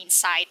supply chain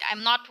side,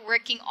 I'm not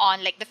working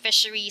on like the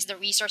fisheries, the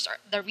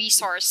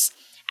resource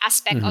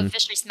aspect of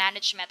fisheries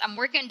management. I'm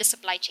working on the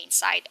supply chain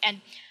side,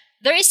 and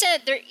there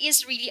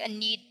is really a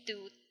need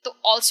to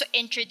also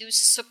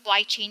introduce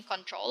supply chain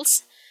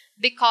controls,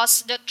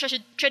 because the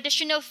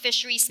traditional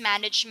fisheries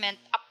management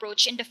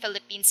approach in the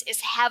Philippines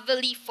is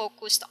heavily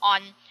focused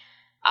on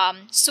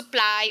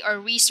supply or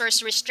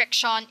resource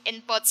restriction,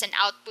 inputs and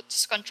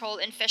outputs control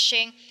in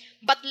fishing,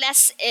 but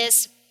less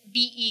is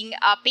being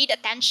paid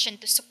attention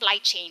to supply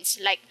chains,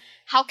 like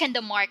how can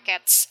the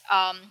markets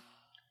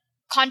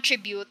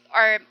contribute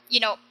or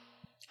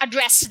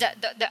address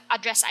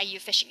address IUU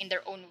fishing in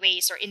their own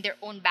ways or in their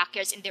own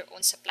backyards, in their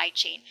own supply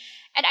chain.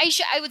 And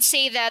I would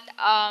say that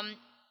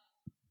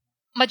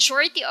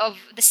majority of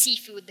the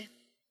seafood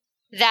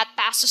that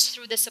passes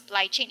through the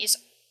supply chain is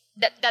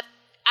that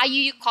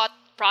IUU caught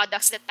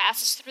products that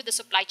passes through the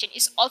supply chain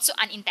is also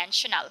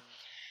unintentional,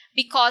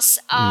 because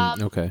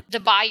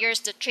the buyers,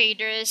 the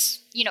traders,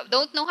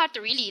 don't know how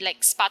to really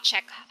like spot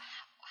check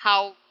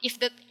how if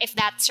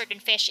that certain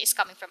fish is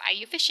coming from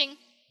IUU fishing,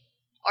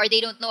 or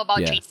they don't know about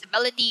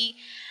traceability.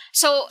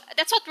 So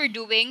that's what we're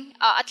doing.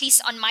 At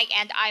least on my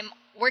end, I'm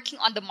working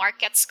on the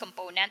markets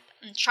component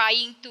and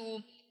trying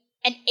to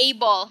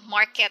enable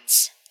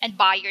markets and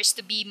buyers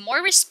to be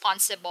more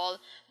responsible,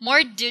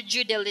 more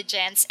due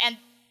diligence, and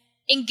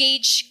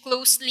engage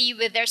closely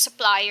with their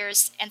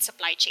suppliers and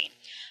supply chain.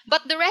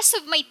 But the rest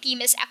of my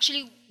team is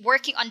actually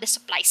working on the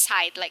supply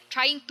side, like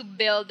trying to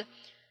build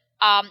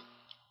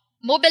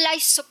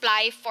mobilized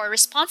supply for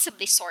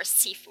responsibly sourced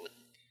seafood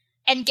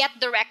and get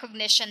the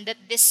recognition that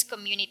these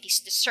communities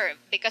deserve.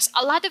 Because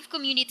a lot of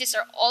communities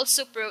are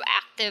also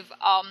proactive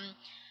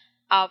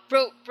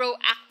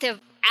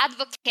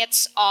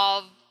advocates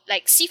of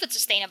like seafood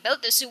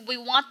sustainability. So we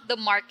want the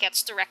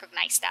markets to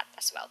recognize that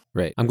as well.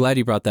 Right. I'm glad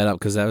you brought that up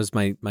because that was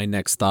my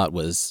next thought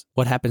was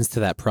what happens to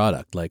that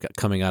product like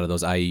coming out of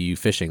those IUU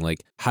fishing?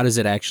 Like how does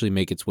it actually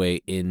make its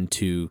way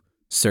into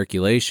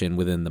circulation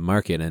within the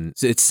market? And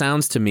it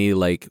sounds to me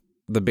like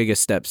the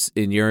biggest steps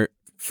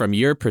from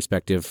your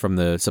perspective, from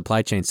the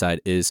supply chain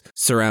side, is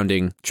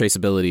surrounding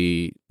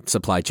traceability,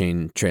 supply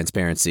chain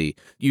transparency.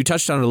 You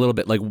touched on it a little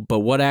bit, but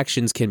what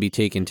actions can be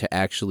taken to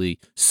actually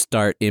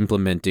start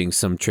implementing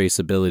some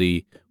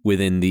traceability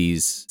within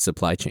these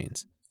supply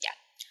chains? Yeah.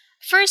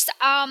 First,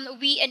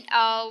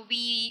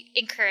 we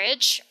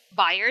encourage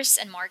buyers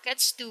and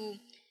markets to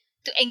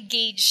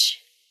engage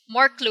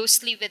more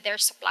closely with their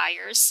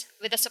suppliers,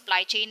 with the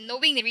supply chain,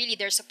 knowing really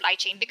their supply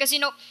chain, because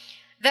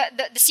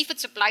the seafood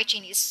supply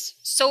chain is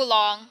so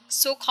long,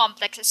 so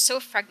complex, and so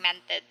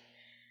fragmented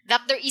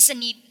that there is a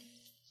need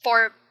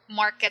for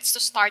markets to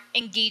start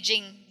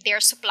engaging their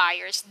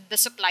suppliers, the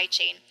supply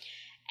chain,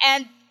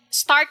 and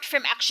start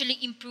from actually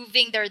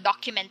improving their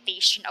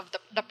documentation of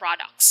the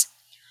products.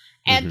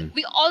 And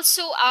we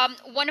also,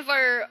 one of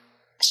our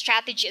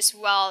strategy as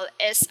well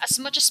is, as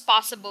much as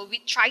possible, we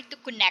try to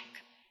connect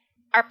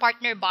our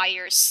partner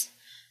buyers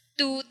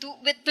to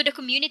the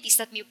communities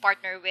that we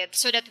partner with,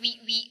 so that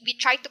we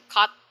try to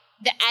cut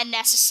the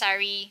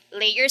unnecessary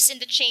layers in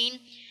the chain,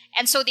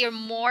 and so they're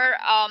more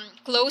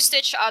close to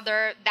each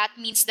other. That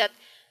means that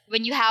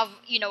when you have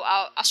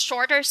a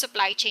shorter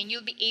supply chain,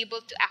 you'll be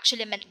able to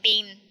actually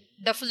maintain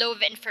the flow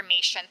of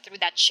information through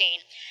that chain.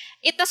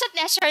 It doesn't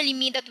necessarily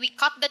mean that we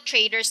cut the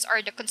traders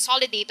or the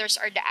consolidators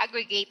or the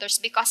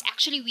aggregators, because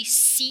actually we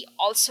see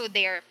also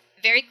their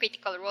very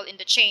critical role in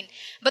the chain.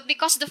 But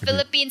because the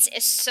Philippines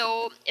is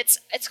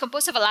it's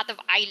composed of a lot of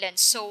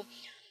islands, so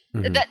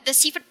the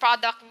seafood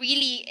product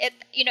really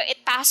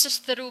it passes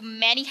through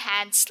many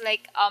hands.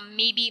 Like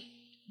maybe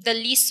the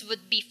least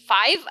would be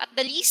 5 at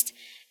the least,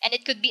 and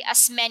it could be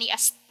as many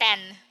as 10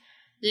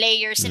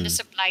 layers in the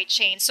supply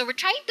chain. So we're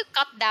trying to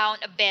cut down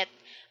a bit,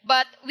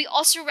 but we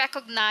also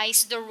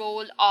recognize the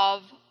role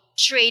of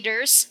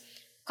traders,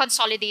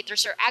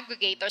 consolidators, or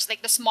aggregators,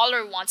 like the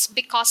smaller ones,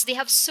 because they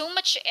have so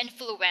much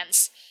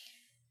influence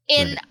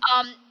in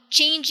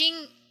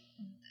changing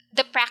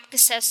the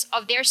practices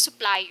of their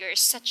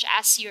suppliers, such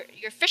as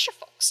your fisher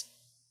folks,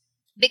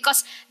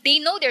 because they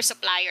know their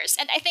suppliers.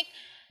 And I think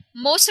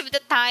most of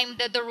the time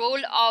the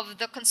role of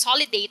the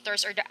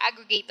consolidators or the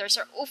aggregators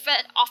are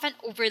often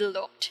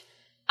overlooked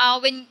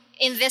when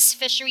in this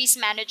fisheries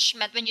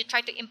management, when you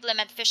try to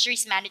implement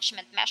fisheries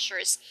management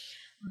measures,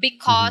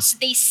 because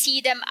they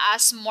see them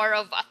as more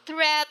of a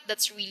threat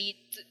that's really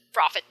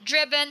profit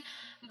driven.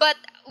 But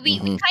we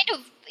kind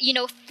of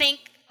think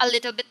a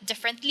little bit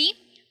differently,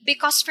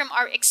 because from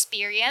our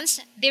experience,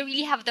 they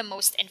really have the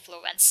most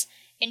influence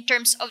in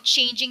terms of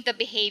changing the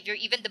behavior,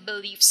 even the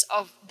beliefs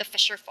of the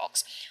fisher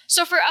folks.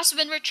 So for us,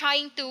 when we're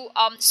trying to,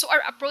 so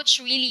our approach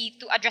really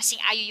to addressing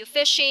IUU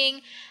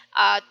fishing,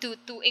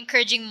 to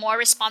encouraging more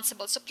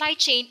responsible supply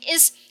chain,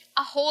 is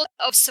a whole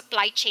of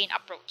supply chain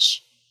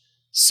approach.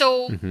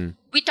 So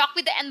we talk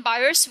with the end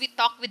buyers, we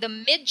talk with the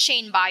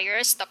mid-chain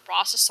buyers, the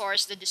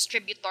processors, the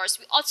distributors.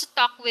 We also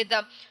talk with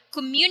the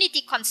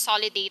community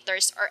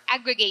consolidators or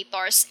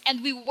aggregators,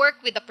 and we work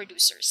with the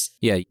producers.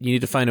 Yeah, you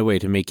need to find a way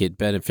to make it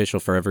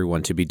beneficial for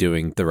everyone to be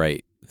doing the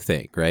right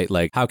thing, right?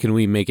 Like, how can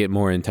we make it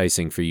more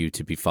enticing for you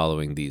to be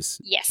following these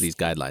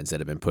guidelines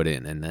that have been put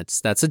in? And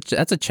that's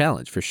a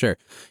challenge for sure.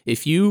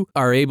 If you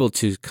are able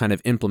to kind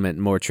of implement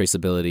more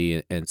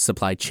traceability and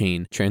supply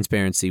chain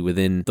transparency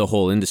within the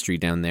whole industry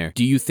down there,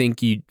 do you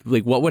think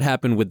what would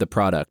happen with the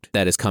product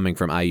that is coming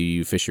from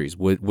IUU fisheries?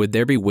 Would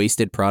there be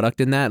wasted product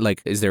in that?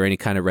 Like, is there any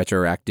kind of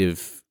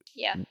retroactive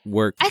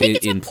work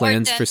in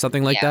plans for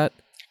something like that?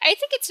 I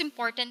think it's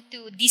important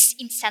to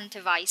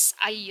disincentivize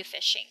IUU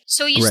fishing.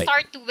 So you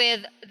start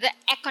with the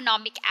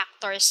economic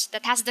actors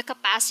that has the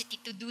capacity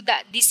to do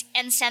that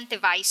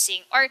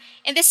disincentivizing, or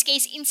in this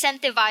case,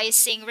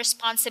 incentivizing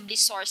responsibly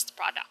sourced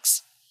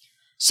products.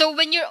 So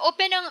when you're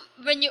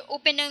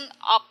opening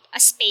up a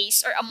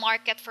space or a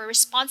market for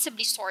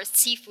responsibly sourced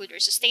seafood or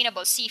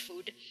sustainable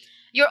seafood,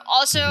 you're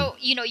also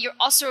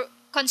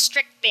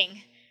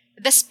constricting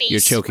the space. You're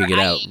choking it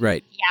out,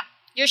 right? Yeah,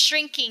 you're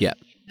shrinking. Yeah.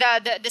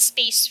 The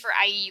space for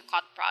IUU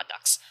caught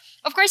products.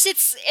 Of course,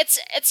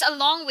 it's a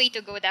long way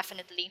to go,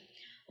 definitely.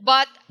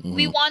 But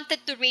we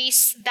wanted to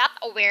raise that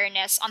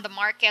awareness on the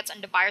markets, on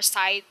the buyer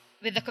side,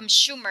 with the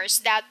consumers,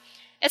 that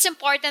it's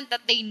important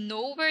that they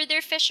know where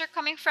their fish are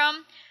coming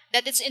from,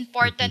 that it's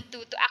important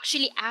to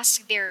actually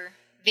ask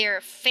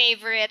their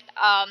favorite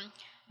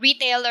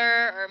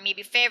retailer or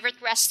maybe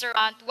favorite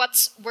restaurant,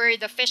 where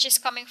the fish is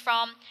coming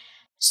from.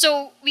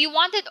 So we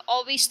wanted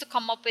always to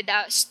come up with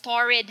a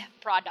storied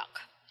product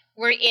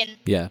wherein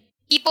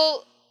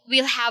people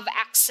will have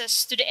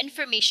access to the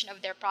information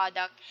of their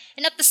product.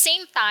 And at the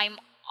same time,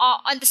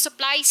 on the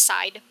supply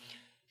side,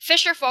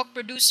 fisherfolk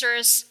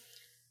producers,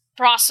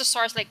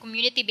 processors, like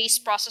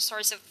community-based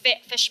processors of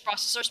fish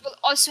processors, will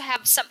also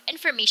have some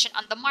information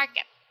on the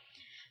market.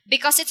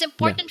 Because it's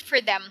important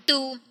for them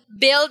to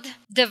build,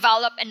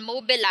 develop, and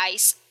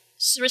mobilize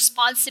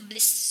responsibly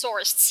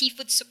sourced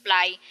seafood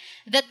supply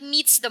that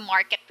meets the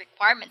market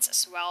requirements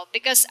as well.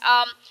 Because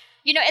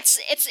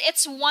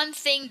it's one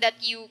thing that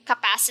you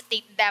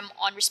capacitate them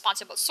on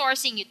responsible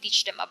sourcing, you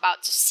teach them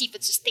about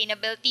seafood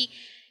sustainability.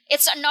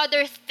 It's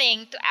another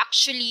thing to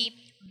actually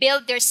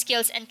build their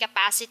skills and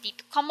capacity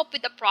to come up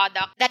with a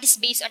product that is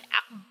based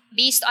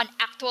on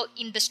actual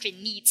industry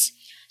needs.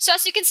 So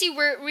as you can see,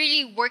 we're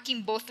really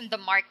working both on the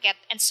market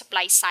and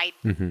supply side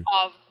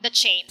of the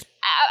chain.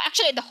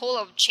 Actually, the whole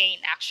of chain,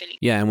 actually.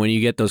 Yeah, and when you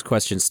get those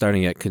questions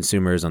starting at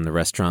consumers on the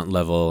restaurant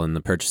level and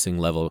the purchasing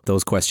level,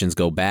 those questions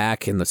go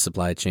back in the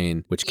supply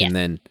chain, which can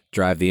then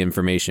drive the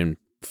information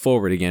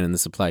forward again in the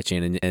supply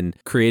chain, and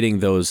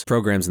creating those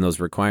programs and those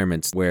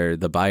requirements where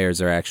the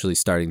buyers are actually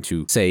starting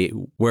to say,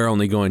 we're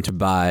only going to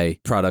buy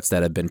products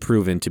that have been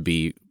proven to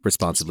be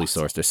responsibly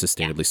sourced or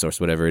sustainably sourced,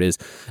 whatever it is.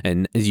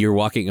 And you're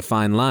walking a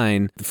fine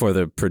line for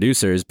the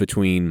producers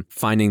between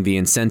finding the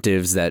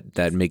incentives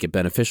that make it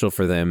beneficial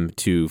for them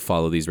to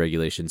follow these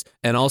regulations.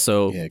 And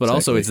also, but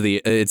also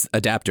it's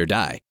adapt or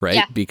die, right?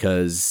 Yeah.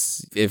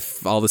 Because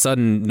if all of a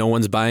sudden no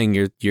one's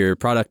buying your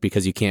product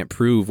because you can't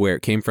prove where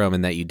it came from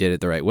and that you did it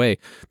the right way,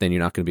 then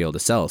you're not going to be able to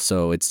sell.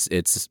 So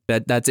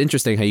that's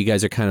interesting how you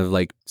guys are kind of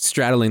like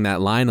straddling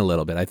that line a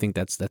little bit. I think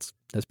that's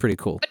pretty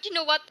cool. But you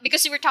know what?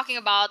 Because you were talking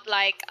about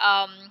like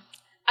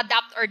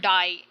adapt or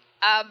die.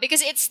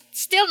 Because it's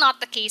still not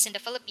the case in the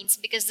Philippines,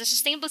 because the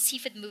sustainable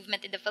seafood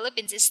movement in the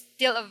Philippines is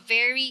still a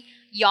very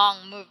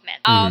young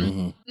movement.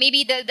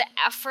 Maybe the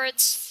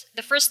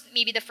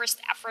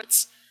first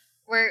efforts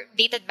were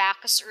dated back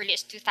as early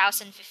as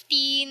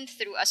 2015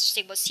 through a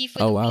sustainable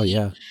seafood. Oh wow,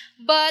 yeah.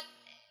 But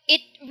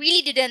it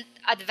really didn't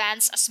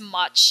advance as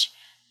much.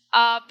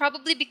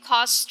 Probably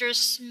because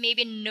there's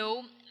maybe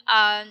no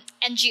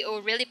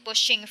NGO really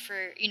pushing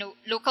for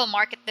local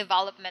market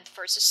development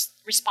for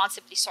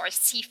responsibly sourced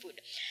seafood.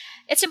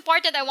 It's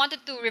important. I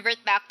wanted to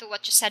revert back to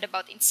what you said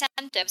about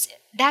incentives.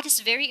 That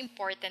is very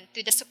important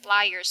to the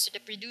suppliers, to the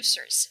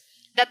producers,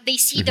 that they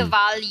see the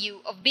value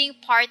of being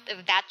part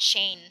of that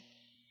chain.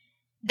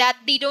 That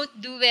they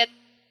don't do it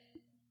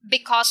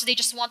because they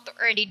just want to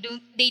earn.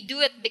 They do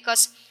it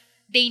because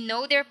they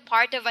know they're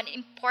part of an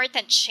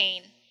important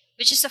chain,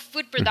 which is a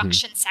food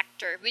production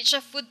sector,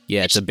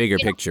 it's a bigger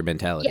picture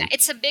mentality. Yeah,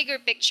 it's a bigger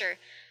picture.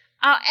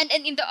 And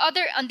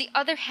on the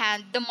other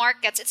hand, the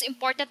markets, it's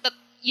important that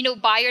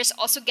buyers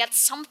also get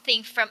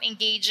something from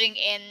engaging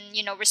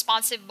in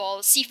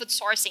responsible seafood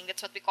sourcing.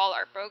 That's what we call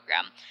our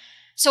program.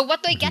 So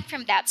what do I get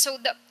from that? So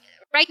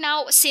right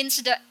now,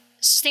 since the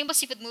sustainable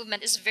seafood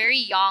movement is very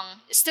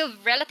young, still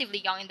relatively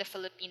young in the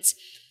Philippines,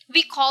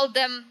 we call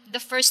them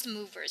the first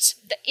movers,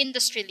 the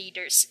industry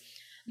leaders.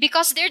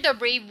 Because they're the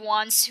brave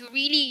ones who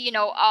really,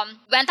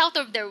 went out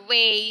of their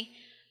way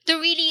to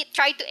really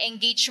try to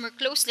engage more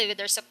closely with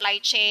their supply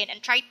chain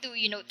and try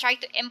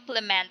to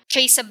implement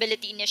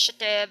traceability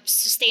initiatives,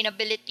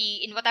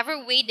 sustainability in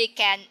whatever way they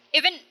can.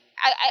 Even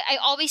I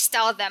always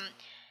tell them,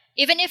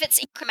 even if it's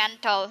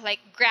incremental, like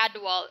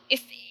gradual,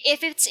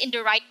 if it's in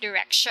the right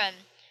direction,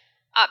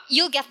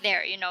 you'll get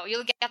there.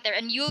 You'll get there,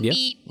 and you'll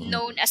be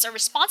known as a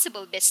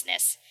responsible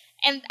business.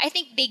 And I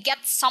think they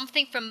get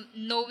something from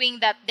knowing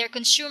that their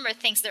consumer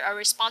thinks they're a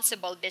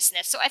responsible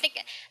business. So I think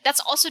that's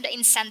also the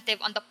incentive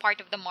on the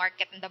part of the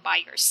market and the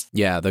buyers.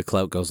 Yeah, the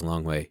clout goes a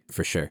long way,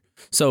 for sure.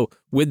 So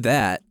with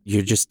that,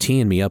 you're just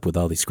teeing me up with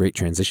all these great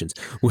transitions.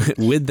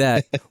 With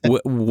that,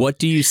 what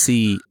do you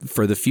see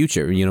for the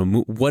future?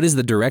 What is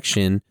the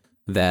direction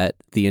that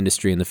the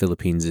industry in the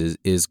Philippines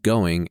is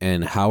going,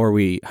 and how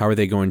are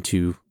they going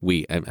to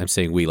I'm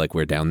saying we like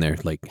we're down there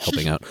like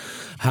helping out.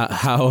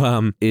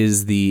 How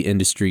is the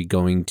industry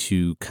going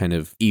to kind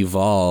of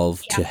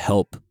evolve to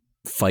help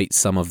fight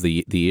some of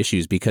the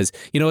issues? Because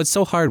it's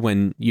so hard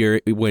when you're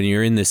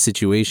in this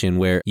situation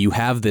where you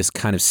have this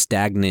kind of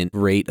stagnant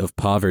rate of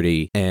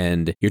poverty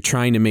and you're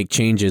trying to make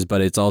changes,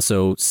 but it's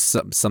also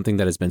something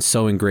that has been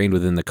so ingrained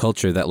within the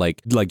culture that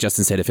like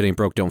Justin said, if it ain't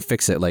broke, don't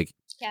fix it. Like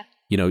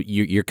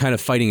you're kind of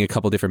fighting a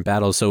couple different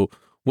battles. So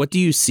what do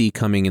you see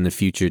coming in the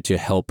future to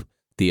help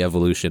the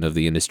evolution of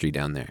the industry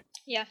down there?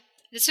 Yeah,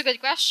 that's a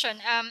good question.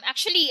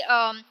 Actually,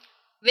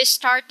 we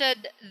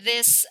started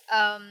this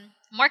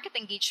market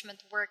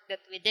engagement work that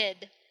we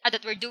did,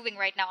 that we're doing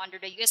right now under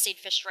the USAID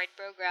Fish Right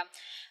program.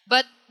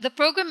 But the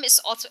program is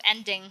also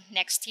ending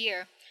next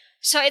year.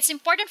 So it's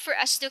important for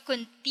us to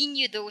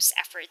continue those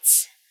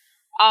efforts.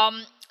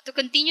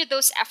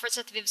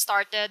 That we've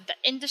started, the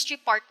industry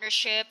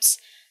partnerships,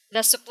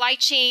 the supply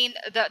chain,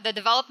 the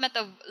development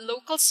of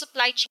local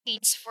supply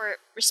chains for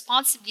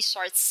responsibly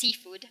sourced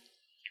seafood.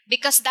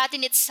 because that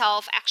in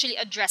itself actually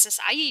addresses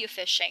IUU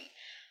fishing.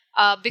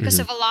 Because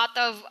of a lot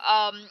of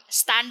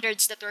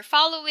standards that we're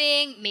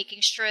following,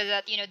 making sure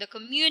that the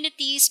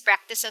communities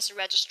practices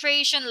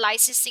registration,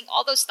 licensing,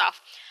 all those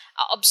stuff,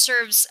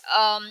 observes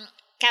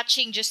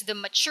catching just the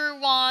mature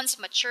ones,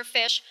 mature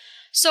fish.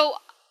 So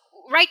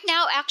right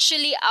now,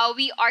 actually,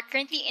 we are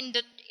currently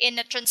in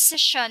a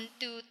transition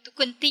to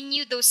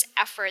continue those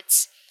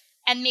efforts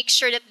and make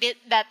sure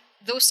that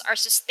those are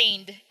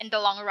sustained in the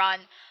long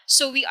run.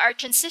 So we are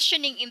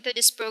transitioning into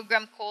this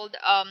program called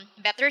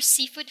Better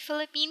Seafood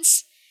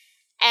Philippines.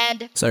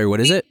 And sorry, what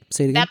is it?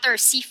 Say it again. Better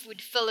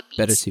Seafood Philippines.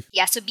 Better Seafood.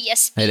 Yeah, so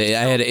BSP.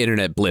 I had an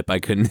internet blip. I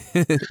couldn't.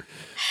 So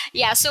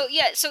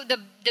the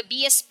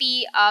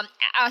BSP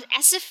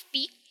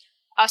SFP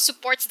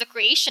supports the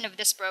creation of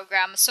this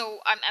program. So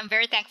I'm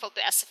very thankful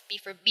to SFP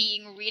for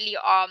being really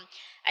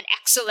an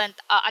excellent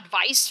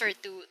advisor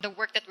to the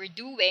work that we're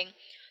doing.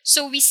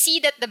 So we see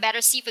that the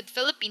Better Seafood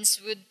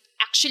Philippines would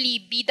actually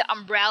be the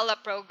umbrella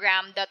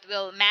program that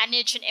will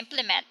manage and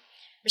implement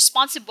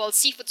responsible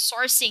seafood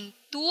sourcing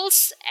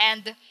tools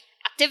and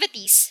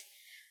activities,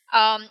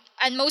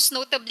 and most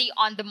notably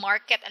on the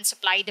market and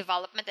supply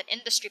development and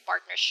industry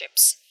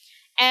partnerships.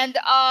 And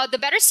the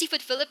Better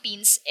Seafood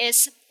Philippines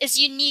is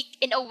unique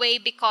in a way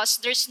because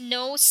there's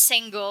no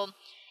single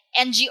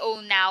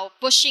NGO now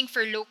pushing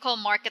for local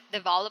market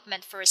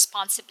development for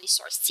responsibly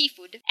sourced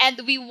seafood.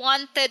 And we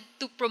wanted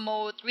to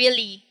promote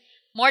really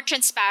more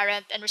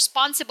transparent and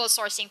responsible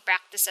sourcing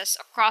practices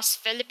across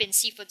Philippine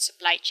seafood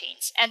supply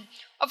chains. And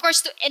of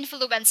course, to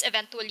influence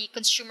eventually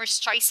consumers'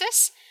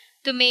 choices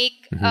to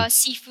make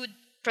seafood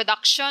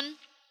production,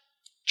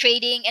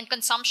 trading, and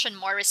consumption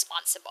more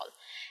responsible.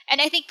 And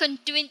I think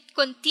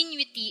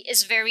continuity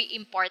is very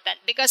important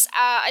because,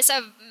 as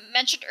I've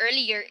mentioned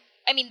earlier,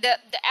 I mean, the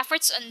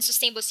efforts on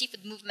sustainable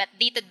seafood movement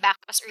dated back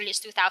as early as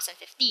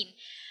 2015.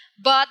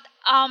 But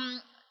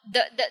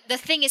the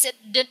thing is, it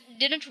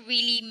didn't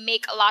really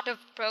make a lot of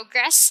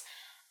progress.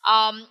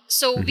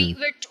 So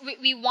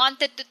we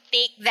wanted to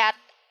take that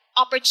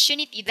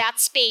opportunity, that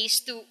space,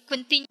 to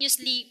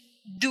continuously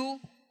do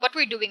what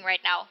we're doing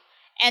right now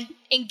and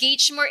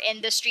engage more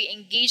industry,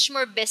 engage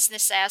more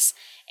businesses,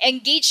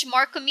 engage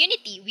more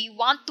community. We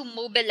want to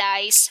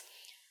mobilize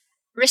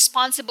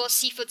responsible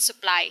seafood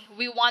supply.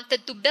 We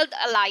wanted to build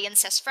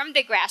alliances from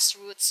the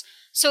grassroots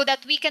so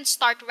that we can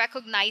start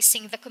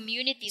recognizing the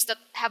communities that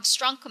have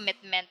strong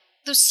commitment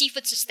to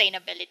seafood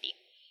sustainability.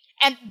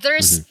 And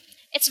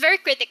it's very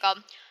critical.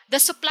 The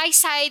supply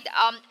side,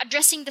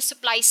 addressing the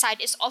supply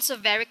side is also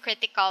very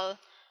critical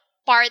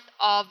part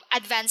of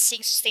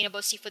advancing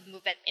sustainable seafood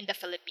movement in the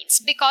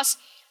Philippines because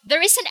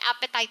there is an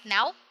appetite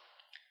now.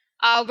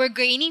 We're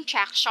gaining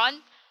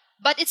traction,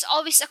 but it's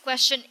always a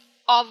question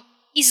of,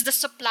 is the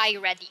supply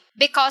ready?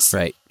 Because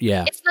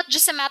it's not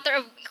just a matter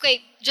of,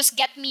 okay, just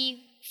get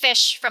me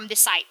fish from the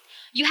site.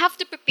 You have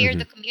to prepare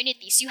the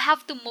communities. You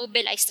have to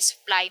mobilize the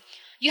supply.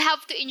 You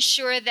have to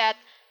ensure that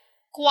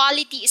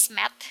quality is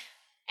met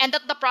and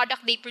that the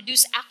product they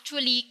produce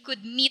actually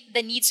could meet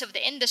the needs of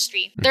the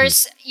industry.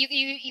 There's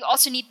you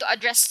also need to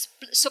address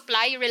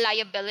supply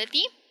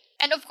reliability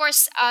and of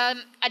course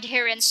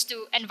adherence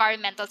to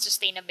environmental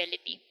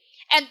sustainability.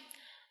 And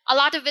a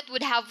lot of it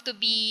would have to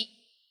be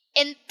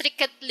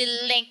intricately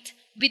linked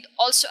with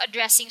also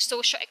addressing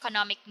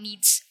socio-economic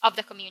needs of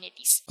the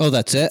communities. Oh,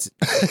 that's it?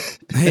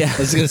 Yeah. I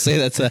was going to say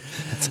that's a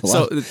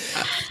lot. So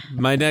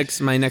my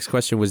next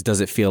question was,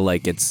 does it feel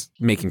like it's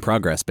making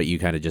progress? But you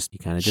kind of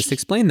just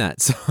explained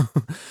that. So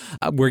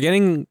we're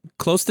getting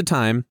close to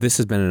time. This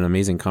has been an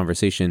amazing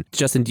conversation.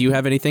 Justin, do you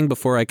have anything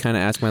before I kind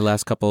of ask my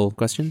last couple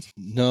questions?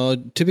 No,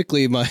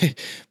 typically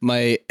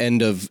my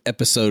end of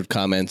episode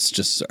comments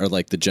just are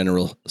like the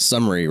general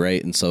summary,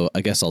 right? And so I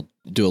guess I'll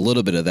do a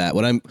little bit of that.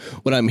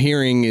 What I'm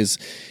hearing is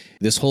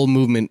this whole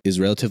movement is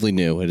relatively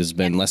new. It has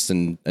been less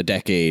than a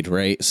decade,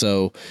 right?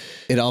 So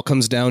it all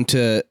comes down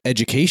to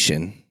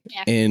education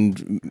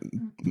and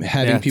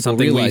having people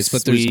realize.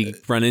 But we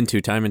run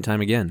into time and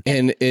time again,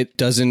 and it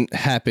doesn't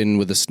happen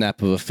with a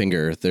snap of a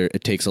finger.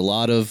 It takes a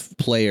lot of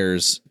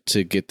players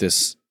to get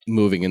this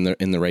moving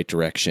in the right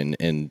direction,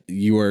 and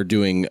you are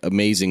doing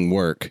amazing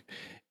work.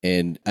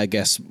 And I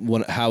guess I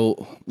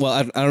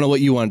don't know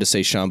what you wanted to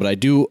say, Sean, but I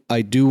do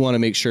want to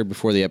make sure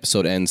before the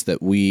episode ends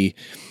that we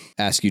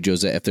ask you,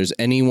 Jose, if there's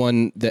any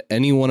one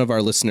of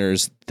our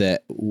listeners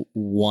that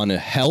want to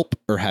help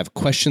or have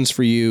questions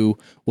for you,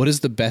 what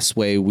is the best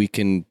way we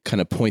can kind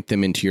of point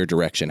them into your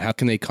direction? How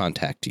can they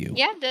contact you?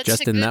 Yeah, that's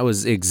Justin, that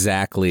was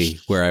exactly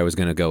where I was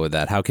going to go with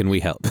that. How can we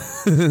help?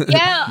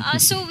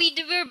 So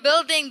we're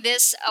building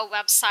this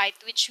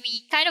website, which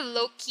we kind of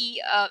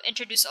low-key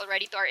introduced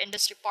already to our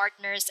industry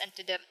partners and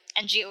to the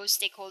NGO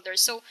stakeholders.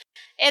 So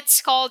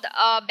it's called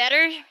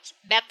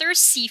Better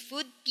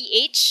Seafood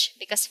PH,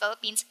 because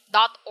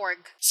Philippines.org.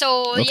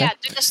 So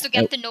just to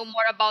get to know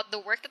more about the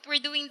work that we're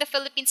doing in the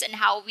Philippines and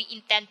how we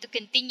intend to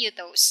continue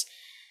those.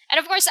 And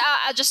of course,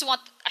 I just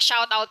want a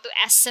shout out to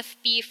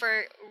SFP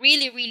for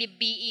really, really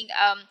being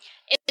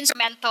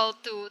instrumental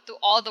to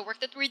all the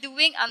work that we're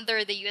doing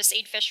under the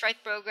USAID Fish Right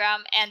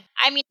program. And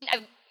I mean,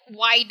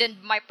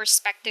 widened my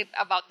perspective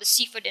about the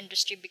seafood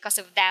industry because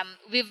of them.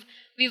 We've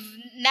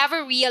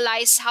never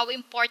realized how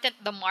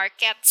important the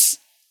markets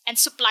and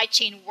supply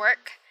chain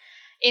work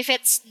if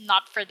it's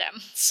not for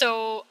them.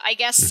 So I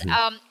guess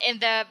in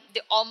the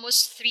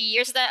almost 3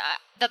 years that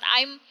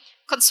I'm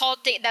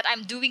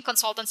doing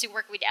consultancy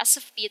work with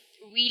SFP, it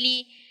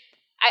really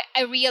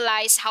I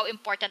realize how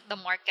important the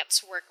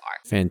markets work are.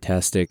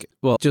 Fantastic.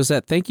 Well,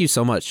 Josette, thank you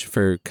so much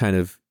for kind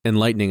of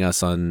enlightening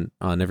us on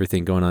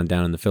everything going on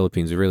down in the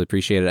Philippines. We really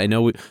appreciate it. I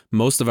know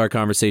most of our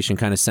conversation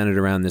kind of centered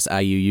around this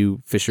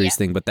IUU fisheries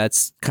thing, but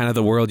that's kind of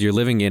the world you're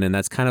living in, and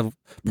that's kind of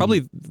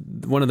probably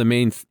one of the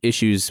main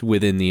issues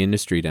within the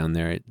industry down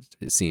there,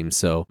 it seems.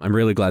 So I'm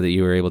really glad that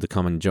you were able to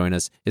come and join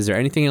us. Is there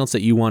anything else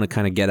that you want to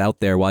kind of get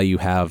out there while you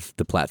have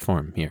the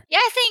platform here? Yeah,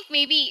 I think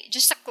maybe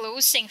just a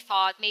closing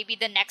thought, maybe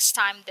the next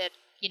time that,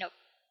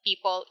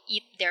 people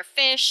eat their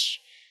fish,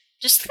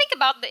 just think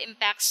about the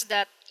impacts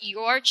that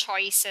your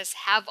choices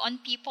have on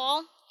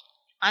people,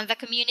 on the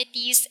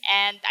communities,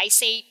 and I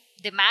say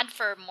demand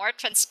for more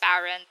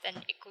transparent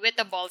and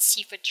equitable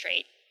seafood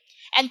trade.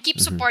 And keep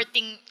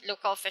supporting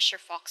local fisher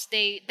folks.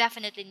 They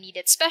definitely need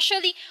it,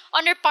 especially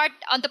on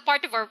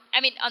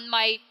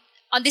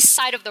this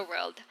side of the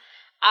world.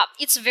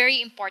 It's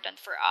very important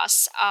for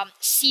us.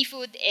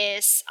 Seafood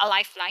is a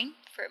lifeline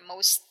for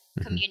most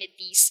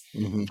communities,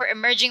 for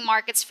emerging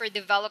markets, for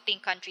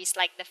developing countries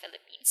like the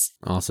Philippines.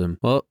 Awesome.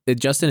 Well,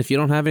 Justin, if you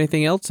don't have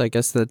anything else, I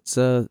guess that's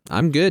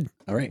I'm good.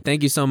 All right.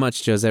 Thank you so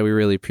much, Josette. We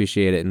really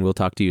appreciate it, and we'll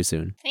talk to you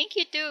soon. Thank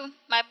you too.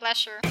 My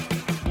pleasure.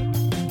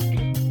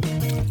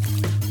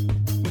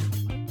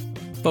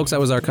 Folks, that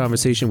was our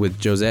conversation with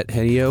Josette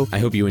Henio. I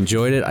hope you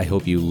enjoyed it. I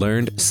hope you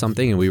learned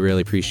something, and we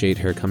really appreciate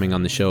her coming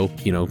on the show,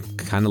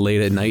 kind of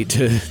late at night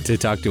to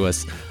talk to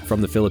us from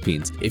the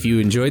Philippines. If you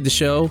enjoyed the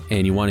show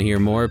and you want to hear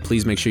more,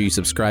 please make sure you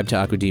subscribe to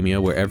Aquademia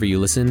wherever you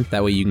listen.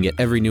 That way you can get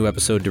every new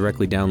episode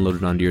directly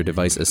downloaded onto your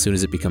device as soon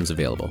as it becomes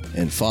available.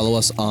 And follow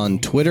us on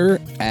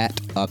Twitter at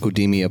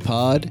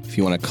AquademiaPod. If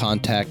you want to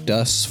contact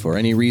us for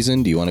any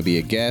reason, do you want to be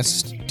a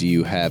guest? Do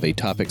you have a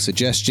topic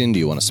suggestion? Do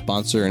you want to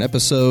sponsor an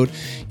episode?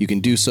 You can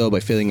do so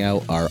by filling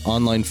out our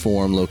online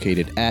form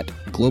located at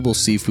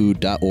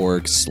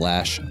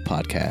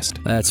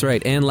globalseafood.org/podcast. That's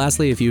right. And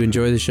lastly, if you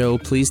enjoy the show,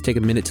 please take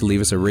a minute to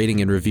leave us a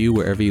rating and review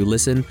wherever you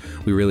listen.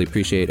 We really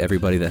appreciate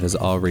everybody that has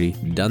already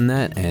done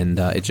that, and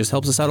it just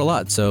helps us out a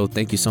lot. So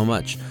thank you so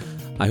much.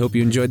 I hope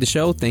you enjoyed the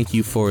show. Thank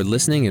you for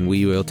listening, and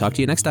we will talk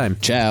to you next time.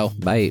 Ciao.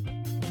 Bye.